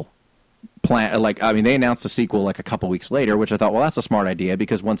sequel plan. Like, I mean, they announced a sequel like a couple weeks later, which I thought, well, that's a smart idea,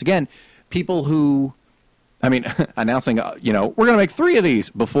 because once again, people who, I mean, announcing, you know, we're going to make 3 of these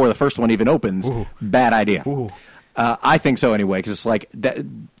before the first one even opens, bad idea. I think so anyway, because it's like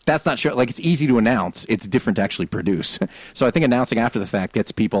that's not sure. Like, it's easy to announce; it's different to actually produce. So I think announcing after the fact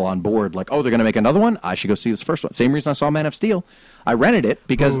gets people on board. Like, oh, they're going to make another one. I should go see this first one. Same reason I saw Man of Steel. I rented it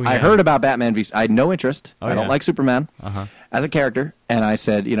because I heard about Batman v. I had no interest. I don't like Superman as a character, and I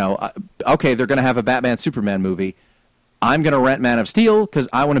said, you know, okay, they're going to have a Batman Superman movie. I'm going to rent Man of Steel because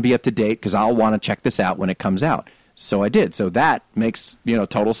I want to be up to date because I'll want to check this out when it comes out. So I did. So that makes, you know,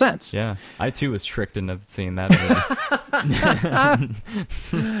 total sense. Yeah. I, too, was tricked into seeing that.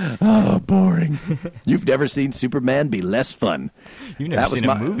 Oh, boring. You've never seen Superman be less fun. You've never seen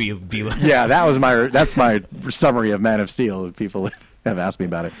a movie be less Yeah, that's my summary of Man of Steel. People have asked me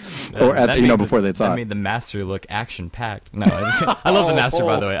about it. Or, before they saw it. That made the Master look action-packed. No, I love the Master,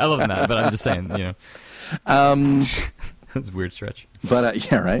 by the way. I love that, but I'm just saying, you know. That's a weird stretch. But,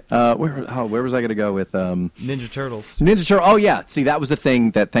 yeah, right. Where was I going to go with... Ninja Turtles. Ninja Turtles. Oh, yeah. See, that was the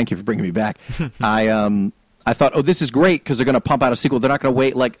thing that... Thank you for bringing me back. I thought, oh, this is great because they're going to pump out a sequel. They're not going to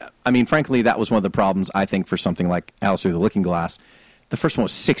wait. Like, I mean, frankly, that was one of the problems, I think, for something like Alice Through the Looking Glass. The first one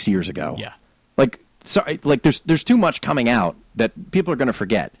was 6 years ago. Yeah. Like, sorry, like there's too much coming out that people are going to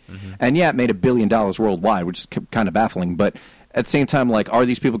forget. And, yeah, it made $1 billion worldwide, which is kind of baffling. But... at the same time, like, are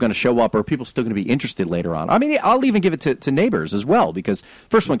these people going to show up, or are people still going to be interested later on? I mean, I'll even give it to Neighbors as well, because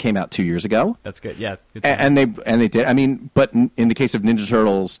first one came out 2 years ago. That's good, yeah. Good and they did. I mean, but in the case of Ninja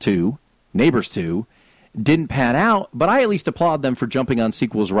Turtles 2, Neighbors 2, didn't pan out, but I at least applaud them for jumping on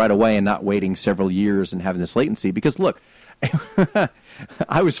sequels right away and not waiting several years and having this latency, because, look,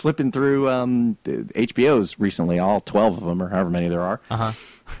 I was flipping through HBO's recently, all 12 of them, or however many there are.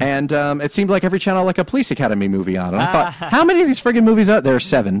 And it seemed like every channel like a Police Academy movie on. And I thought, how many of these friggin' movies are there? Are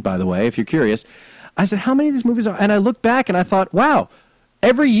 7, by the way, if you're curious. I said, how many of these movies are? And I looked back and I thought, wow,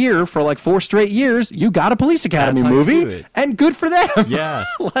 every year for like 4 straight years, you got a Police Academy movie, and good for them. Yeah,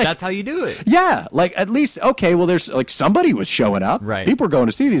 like, that's how you do it. Yeah, like at least, okay, well, there's like somebody was showing up. Right. People were going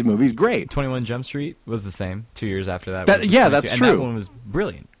to see these movies. Great. 21 Jump Street was the same 2 years after that. That's true. And that one was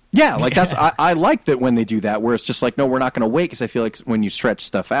brilliant. Yeah, like that's I like that when they do that, where it's just like, no, we're not going to wait, because I feel like when you stretch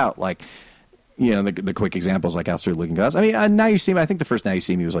stuff out, like, you know, the quick examples like Alice Through the Looking Glass. I mean, Now You See Me, I think the first Now You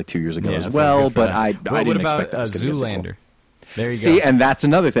See Me was like 2 years ago as well, but I didn't expect that was going to be a sequel. Zoolander? There you go. See, and that's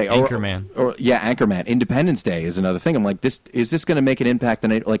another thing. Anchorman. Anchorman. Independence Day is another thing. I'm like, is this going to make an impact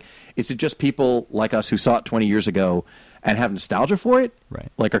on it? Like, is it just people like us who saw it 20 years ago and have nostalgia for it? Right.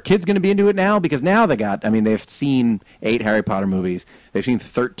 Like, are kids going to be into it now? Because now they've seen 8 Harry Potter movies. They've seen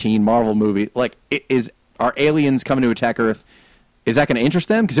 13 Marvel movies. Like, are aliens coming to attack Earth? Is that going to interest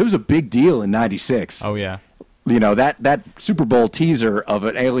them? Because it was a big deal in '96. Oh, yeah. You know, that Super Bowl teaser of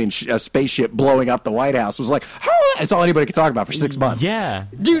an alien spaceship blowing up the White House was like, it's all anybody could talk about for 6 months. Yeah.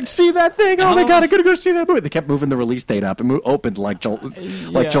 Dude, see that thing? Oh, my God, I got to go see that movie. They kept moving the release date up and opened like July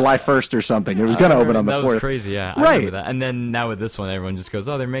 1st or something. It was going to open on the 4th. That was crazy, yeah. I remember that. And then now with this one, everyone just goes,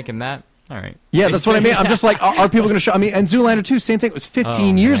 oh, they're making that? All right. Yeah, that's what I mean. I'm just like, are people going to show? I mean, and Zoolander 2, same thing. It was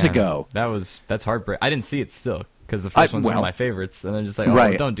 15 years ago. That's heartbreaking. I didn't see it still, because the first one's one of my favorites, and I'm just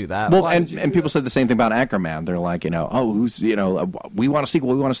like, don't do that. Well, and people said the same thing about Anchorman. They're like, we want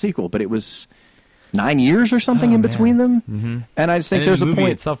a sequel, but it was 9 years or something in between them. Mm-hmm. And I just think there's a point. The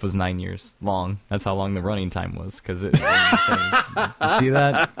movie itself was 9 years long. That's how long the running time was, because you see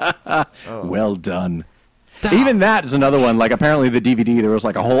that? Well done. Even that is another one. Like, apparently the DVD, there was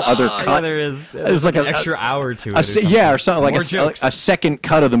like a whole other cut. Yeah, there is. There's like an extra hour to it. Or something like a second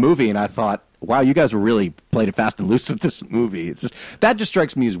cut of the movie, and I thought, wow, you guys really played it fast and loose with this movie. It's just, that just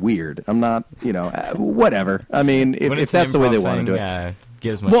strikes me as weird. I'm not, whatever. I mean, if that's the way they want to do it. Yeah,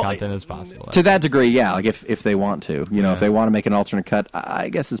 get as much content as possible. To that degree, yeah. Like if they want to, if they want to make an alternate cut, I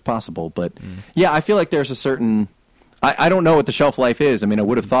guess it's possible. But yeah, I feel like there's a certain, I don't know what the shelf life is. I mean, I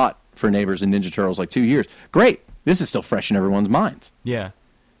would have thought for Neighbors and Ninja Turtles like 2 years. Great. This is still fresh in everyone's minds. Yeah.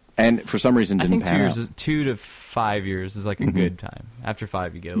 And for some reason didn't pan out. 2 to 5 years is like a good time. After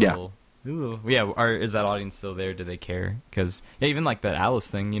 5, you get a little... Ooh, yeah, is that audience still there? Do they care? Because even like that Alice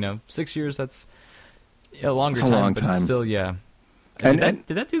thing, 6 years, that's a longer time. But it's still, And,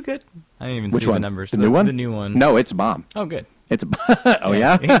 Did that do good? I didn't even which see one? the numbers. The new one? The new one. No, it's a bomb. Oh, good. It's a oh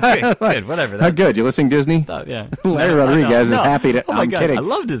yeah. Good. Whatever. How good? You listening, Disney? Yeah. Larry Rodriguez is happy to. Oh my I'm gosh, kidding. I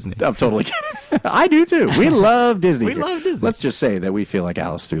love Disney. I'm totally kidding. I do too. We love Disney. We love Disney. Let's just say that we feel like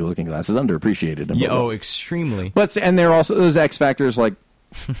Alice through Looking Glass is underappreciated. Yeah, oh, extremely. And there are also those X factors like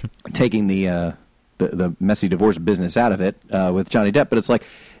taking the messy divorce business out of it with Johnny Depp. But it's like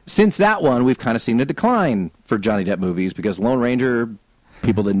since that one, we've kind of seen a decline for Johnny Depp movies because Lone Ranger,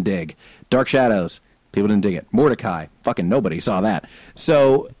 people didn't dig. Dark Shadows, people didn't dig it. Mordecai, fucking nobody saw that.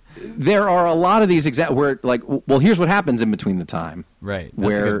 So there are a lot of these where like, well, here's what happens in between the time. Right.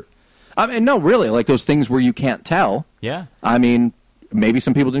 Where, I mean, no, really, like those things where you can't tell. Yeah. I mean, maybe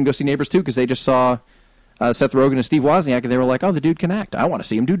some people didn't go see Neighbors 2 because they just saw Seth Rogen and Steve Wozniak, and they were like, "Oh, the dude can act. I want to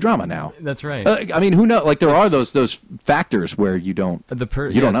see him do drama now." That's right. I mean, who knows? Like, there are those factors where you don't. You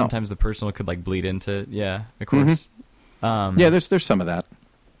don't know. Sometimes the personal could like bleed into. Yeah, of course. Yeah, there's some of that.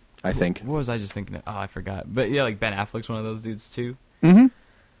 I think. What was I just thinking of? Oh, I forgot. But yeah, like Ben Affleck's one of those dudes too. Mm-hmm.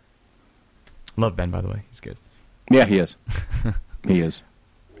 Love Ben, by the way. He's good. Yeah, he is. He is.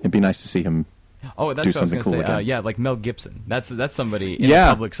 It'd be nice to see him. Oh, that's do what I was something going to cool say. again. Yeah, like Mel Gibson. That's somebody in the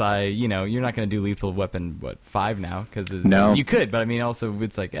public's eye. You know, you're not going to do Lethal Weapon 5 now because no, you could, but I mean, also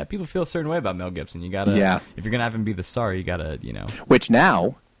it's like people feel a certain way about Mel Gibson. You gotta, if you're gonna have him be the star, you gotta, Which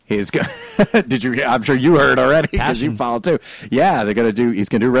now is did you? I'm sure you heard already because you followed too. Yeah, he's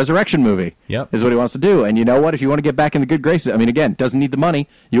gonna do a Resurrection movie. Yep, is what he wants to do. And you know what? If you want to get back in the good graces, I mean, again, doesn't need the money.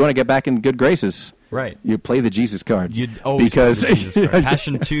 You want to get back in good graces. Right. You play the Jesus card. You'd always because play the Jesus card.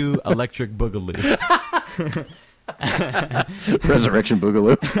 Passion 2, Electric Boogaloo. Resurrection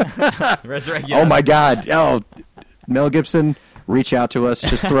Boogaloo. Yeah. Oh my God! Oh, Mel Gibson, reach out to us.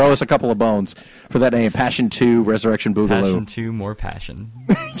 Just throw us a couple of bones for that name. Passion 2, Resurrection Boogaloo. Passion 2, more passion.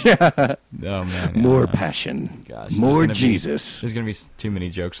 Yeah. Oh man. More passion. Gosh. More Jesus. There's gonna be too many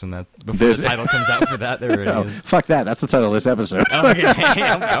jokes in that before the title comes out for that. There already is. Fuck that. That's the title of this episode. Okay,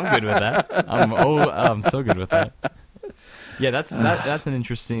 I'm good with that. I'm so good with that. Yeah, that's an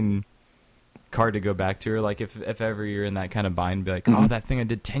interesting card to go back to, or like if ever you're in that kind of bind, be like, oh, that thing I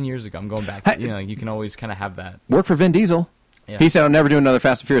did 10 years ago, I'm going back to, like, you can always kind of have that. Work for Vin Diesel. Yeah. He said, I'll never do another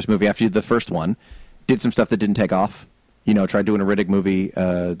Fast and Furious movie after you did the first one. Did some stuff that didn't take off. Tried doing a Riddick movie,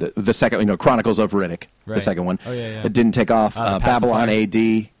 the second, Chronicles of Riddick, right. The second one. Oh, yeah. It didn't take off. Babylon AD.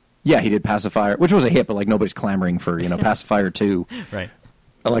 Yeah, he did Pacifier, which was a hit, but like nobody's clamoring for, Pacifier 2. Right.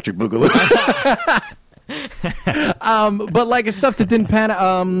 Electric Boogaloo. But like stuff that didn't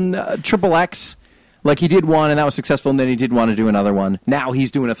pan, Triple X, like he did one and that was successful, and then he did want to do another one. Now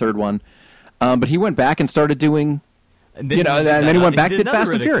he's doing a third one, but he went back and started doing, and then he went back did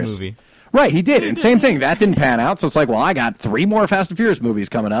Fast and Furious. Movie. Right, he did, and same thing. That didn't pan out, so it's like, well, I got 3 more Fast and Furious movies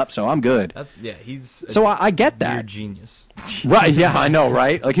coming up, so I'm good. He's so I get that. Weird genius. Right? Yeah, I know,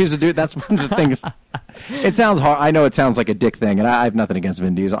 right? Like he's a dude. That's one of the things. It sounds hard. I know it sounds like a dick thing, and I have nothing against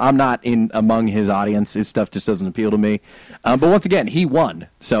Vin Diesel. I'm not in among his audience. His stuff just doesn't appeal to me. But once again, he won,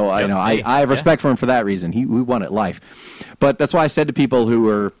 so I have respect for him for that reason. He won at life. But that's why I said to people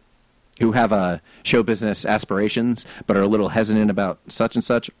who have show business aspirations but are a little hesitant about such and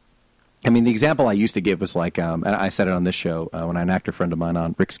such. I mean, the example I used to give was like, and I said it on this show when I had an actor friend of mine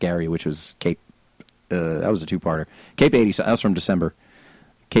on, Rick Scary, which was Cape. That was a 2-parter. Cape 80. That was from December.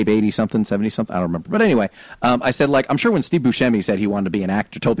 Cape 80-something, 70-something. I don't remember. But anyway, I said, like, I'm sure when Steve Buscemi said he wanted to be an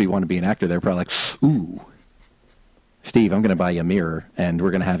actor, told people he wanted to be an actor, they were probably like, ooh, Steve, I'm going to buy you a mirror, and we're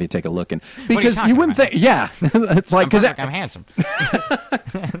going to have you take a look. And because you wouldn't think, yeah, it's like because I'm handsome.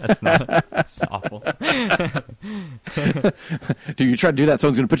 That's awful. Do you try to do that?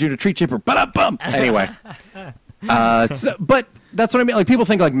 Someone's going to put you in a tree chipper. Ba-da-bum. Anyway, but that's what I mean. Like people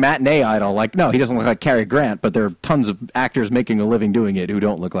think like matinee idol. Like no, he doesn't look like Cary Grant, but there are tons of actors making a living doing it who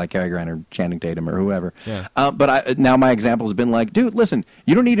don't look like Cary Grant or Channing Tatum or whoever. Yeah. But now my example has been like, dude, listen,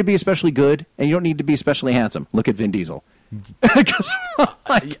 you don't need to be especially good, and you don't need to be especially handsome. Look at Vin Diesel.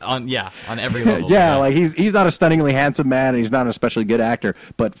 On every level. Yeah, like he's not a stunningly handsome man, and he's not an especially good actor.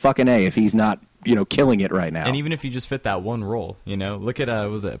 But fucking A, if he's not killing it right now. And even if you just fit that one role, look at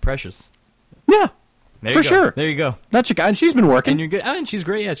was it Precious? Yeah. There For sure. There you go. That's your guy, and she's been working. And you're good. I mean, she's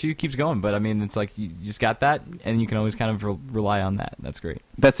great. Yeah, she keeps going. But I mean, it's like you just got that, and you can always kind of rely on that. That's great.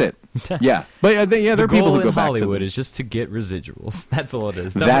 That's it. Yeah, but there are people who go back Hollywood to is just to get residuals. That's all it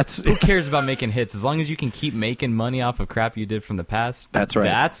is. Who cares about making hits? As long as you can keep making money off of crap you did from the past. That's right.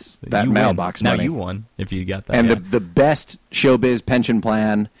 That mailbox money. Now you won if you got that. And the best showbiz pension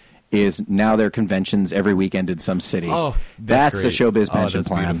plan is now their conventions every weekend in some city. Oh, that's the showbiz pension that's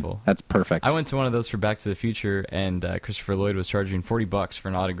plan. Beautiful. That's perfect. I went to one of those for Back to the Future, and Christopher Lloyd was charging $40 for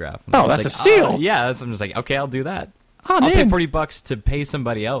an autograph. Oh, that's a steal. Yeah, I'm just like, okay, I'll do that. Oh, I'll pay man. $40 to pay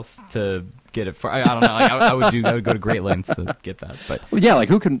somebody else to get it. I don't know. Like, I would go to great lengths to get that. But Well, yeah, like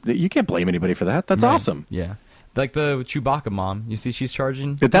you can't blame anybody for that. That's right. awesome. Yeah, like the Chewbacca mom. You see, she's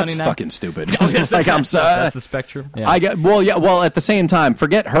charging. But that's $29. fucking stupid. That's Like, I'm sorry. That's the spectrum. Yeah. Well, at the same time,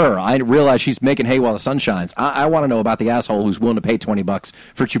 forget her. I realize she's making hay while the sun shines. I want to know about the asshole who's willing to pay $20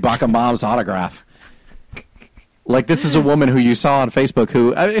 for Chewbacca mom's autograph. Like, this is a woman who you saw on Facebook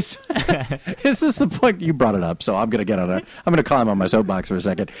who, this is the point, you brought it up, so I'm going to get on it. I'm going to climb on my soapbox for a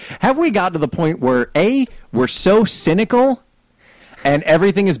second. Have we got to the point where, A, we're so cynical and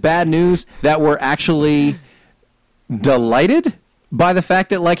everything is bad news that we're actually delighted by the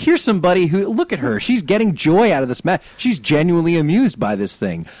fact that, like, here's somebody who, look at her, she's getting joy out of this match. She's genuinely amused by this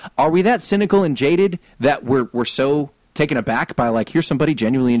thing. Are we that cynical and jaded that we're so taken aback by, like, here's somebody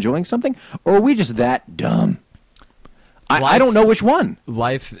genuinely enjoying something? Or are we just that dumb? I don't know which one.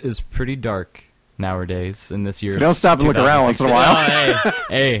 Life is pretty dark nowadays in this year. Don't stop and look around once in a while. Oh,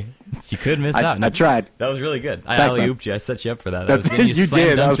 hey, you could miss out. I tried. That was really good. I Thanks, alley-ooped you. I set you up for that. You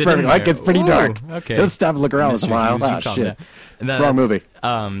did. That was perfect. Like, it's pretty dark. Okay. Don't stop and look around once in a while. You Oh, calm shit. down. And Wrong movie.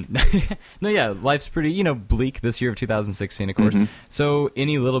 No, yeah, life's pretty, bleak this year of 2016, of course. Mm-hmm. So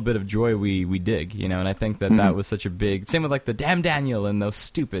any little bit of joy we dig, and I think that that was such a big, same with like the Damn Daniel and those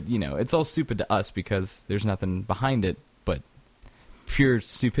stupid, it's all stupid to us because there's nothing behind it but pure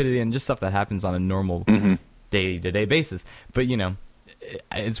stupidity and just stuff that happens on a normal day-to-day basis. But,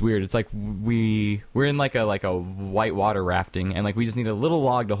 it's weird. It's like we're in like a white water rafting, and like we just need a little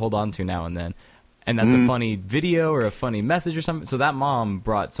log to hold on to now and then. And that's a funny video or a funny message or something. So that mom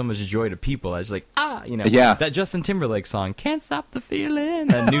brought so much joy to people. I was like, Yeah. that Justin Timberlake song, "Can't Stop the Feeling,"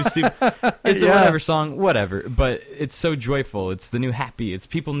 that new it's a Yeah. whatever song, whatever. But it's so joyful. It's the new happy. It's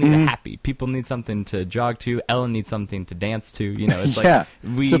people need a happy. People need something to jog to. Ellen needs something to dance to. It's Yeah.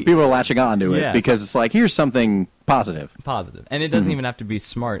 like So people are latching on to it Yeah, because it's like, here's something positive. and it doesn't even have to be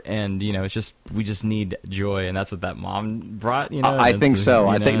smart. And it's just we just need joy, and that's what that mom brought. I think so.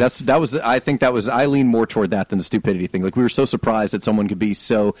 I think that was. I lean more toward that than the stupidity thing. Like, we were so surprised that someone could be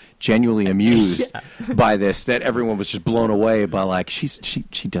so genuinely amused by this that everyone was just blown away by, like, she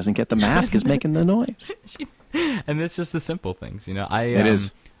doesn't get the mask is making the noise. And it's just the simple things, It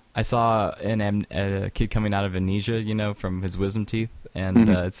is. I saw a kid coming out of amnesia, from his wisdom teeth, and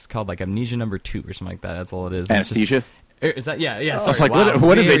it's called like amnesia number 2 or something like that. That's all it is. Anesthesia. Is that yeah? I was like,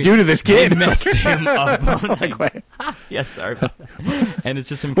 what did they do to this kid? They messed him up. Like, wait. Yes, sorry about that. And it's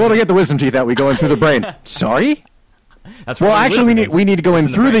just Well, to get the wisdom teeth out, we go in through the brain. Sorry. That's Well, where the actually, wisdom we is. need to go in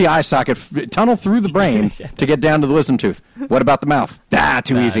It's through the the eye socket, tunnel through the brain to get down to the wisdom tooth. What about the mouth?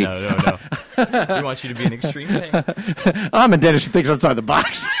 Too brain. easy. No. We want you to be in extreme pain. I'm a dentist who thinks outside the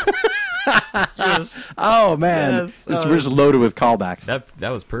box. Yes. Oh man, Yes. we're just loaded with callbacks. That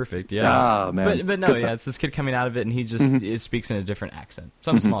was perfect, yeah. Oh, man. But no, Good yeah, stuff. it's this kid coming out of it, and he just it speaks in a different accent,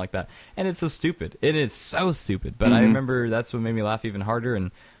 something small like that, and it's so stupid. It is so stupid. But I remember that's what made me laugh even harder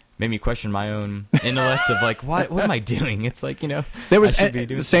and made me question my own intellect of like, what am I doing? It's like There was I should be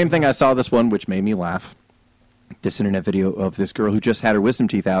doing the same thing. I saw this one, which made me laugh. This internet video of this girl who just had her wisdom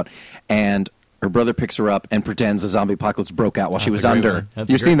teeth out, and her brother picks her up and pretends a zombie apocalypse broke out while she was That's a great under. one. That's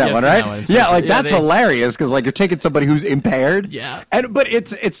a You've great- seen that yeah, one, I've right? seen that one. It's Yeah, pretty like good. Yeah, that's they- hilarious because like you're taking somebody who's impaired. Yeah. but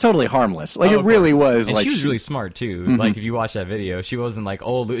it's totally harmless. Like Oh, it of really course. was. And like she was really she's- smart too. Like if you watch that video, she wasn't like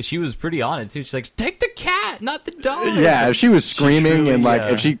old. She was pretty on it too. She's like, take the cat, not the dog. Yeah, if she was screaming truly, and like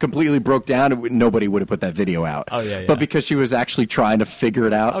yeah. if she completely broke down, nobody would have put that video out. Oh, yeah, yeah. But because she was actually trying to figure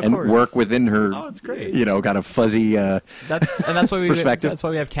it out Of and course. work within her, Oh, it's great. kind of fuzzy. That's why we Perspective. That's why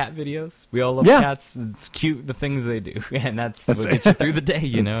we have cat videos. We all love Yeah. cats. It's cute the things they do, and that's That's what gets you through the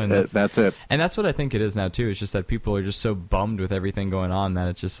day, And that's it. And that's what I think it is now too. It's just that people are just so bummed with everything going on that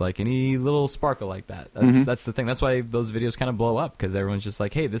it's just like any little sparkle like that. That's the thing. That's why those videos kind of blow up because everyone's just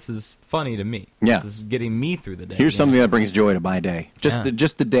like, hey, this is funny to me. Yeah. This is getting me through the day. Here's something that brings joy to my day. Yeah.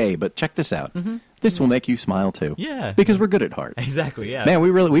 Just the day, but check this out. This will make you smile too. Yeah. Because we're good at heart. Exactly. Yeah. Man, we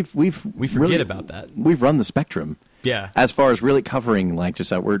forget really- about that. We've run the spectrum. Yeah. As far as really covering, like,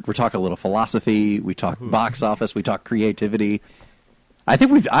 just we're talking a little philosophy, we talk box office, we talk creativity. I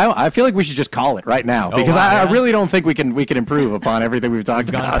think I feel like we should just call it right now because wow, I yeah. really don't think we can improve upon everything we've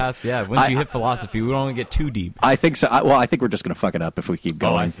talked Gone about. past, once you hit philosophy, we don't want to get too deep. I think so. I think we're just going to fuck it up if we keep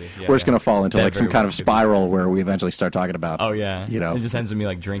going. I see. Yeah, we're just yeah. going to fall into That like some very kind well of could be. spiral where we eventually start talking about. Oh yeah, You know. it just ends with me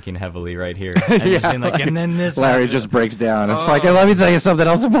like drinking heavily right here, and just being like, and then this. Larry happened. just breaks down. It's Oh. like, hey, let me tell you something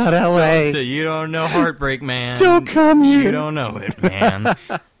else about L.A. You don't know heartbreak, man. Don't come here. You don't know it, man.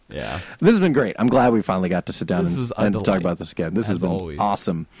 Yeah. This has been great. I'm glad we finally got to sit down This was a and talk delight. about this again. This has As been always.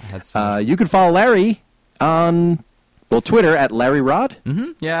 awesome. I had so much- You can follow Larry on Well, Twitter at Larry Rod.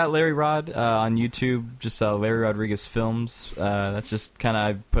 Mm-hmm. Yeah, Larry Rod on YouTube, just Larry Rodriguez Films. That's just kind of,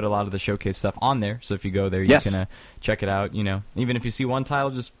 I put a lot of the showcase stuff on there. So if you go there, you can check it out. You know, even if you see one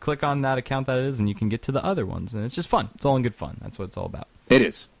title, just click on that account that it is, and you can get to the other ones. And it's just fun. It's all in good fun. That's what it's all about. It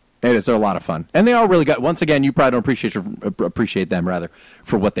is. It is. They're a lot of fun, and they are really good. Once again, you probably don't appreciate them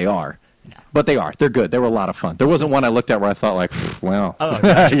for what they are. No. But they are. They're good. They were a lot of fun. There wasn't one I looked at where I thought like, well,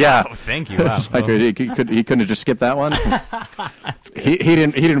 yeah. Wow, thank you. Wow. Like, he couldn't have just skipped that one. he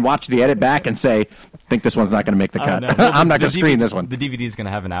didn't watch the edit back and say, I think this one's not going to make the cut. No. I'm not going to screen this one. The DVD is going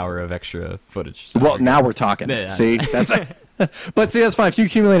to have an hour of extra footage. So well, now we're talking. Yeah, see, that's. But see, that's fine. If you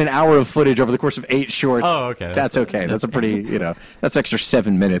accumulate an hour of footage over the course of 8 shorts, okay. That's okay. That's a pretty, that's extra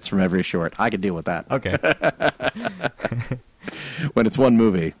 7 minutes from every short. I could deal with that. Okay. When it's one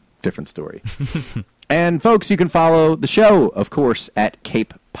movie, different story. And folks, you can follow the show, of course, at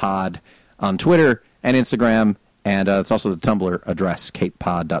Cape Pod on Twitter and Instagram, and it's also the Tumblr address,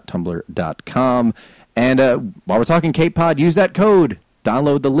 capepod.tumblr.com. And while we're talking Cape Pod, use that code.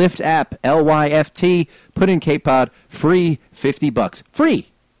 Download the Lyft app, Lyft. Put in Cape Pod, free, $50. Free.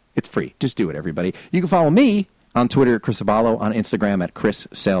 It's free. Just do it, everybody. You can follow me on Twitter at Chris Abalo, on Instagram at Chris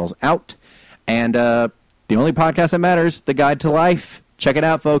Sells Out. And the only podcast that matters, The Guide to Life. Check it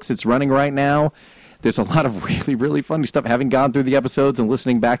out, folks. It's running right now. There's a lot of really, really funny stuff. Having gone through the episodes and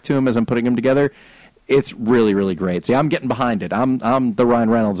listening back to them as I'm putting them together, it's really, really great. See, I'm getting behind it. I'm the Ryan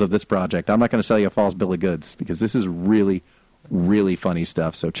Reynolds of this project. I'm not going to sell you a false bill of goods because this is really, really funny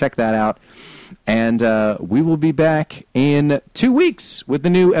stuff. So check that out. And we will be back in 2 weeks with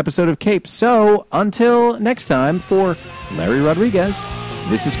the new episode of Cape. So until next time, for Larry Rodriguez,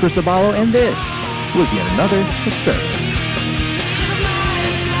 this is Chris Abalo, and this was yet another experiment.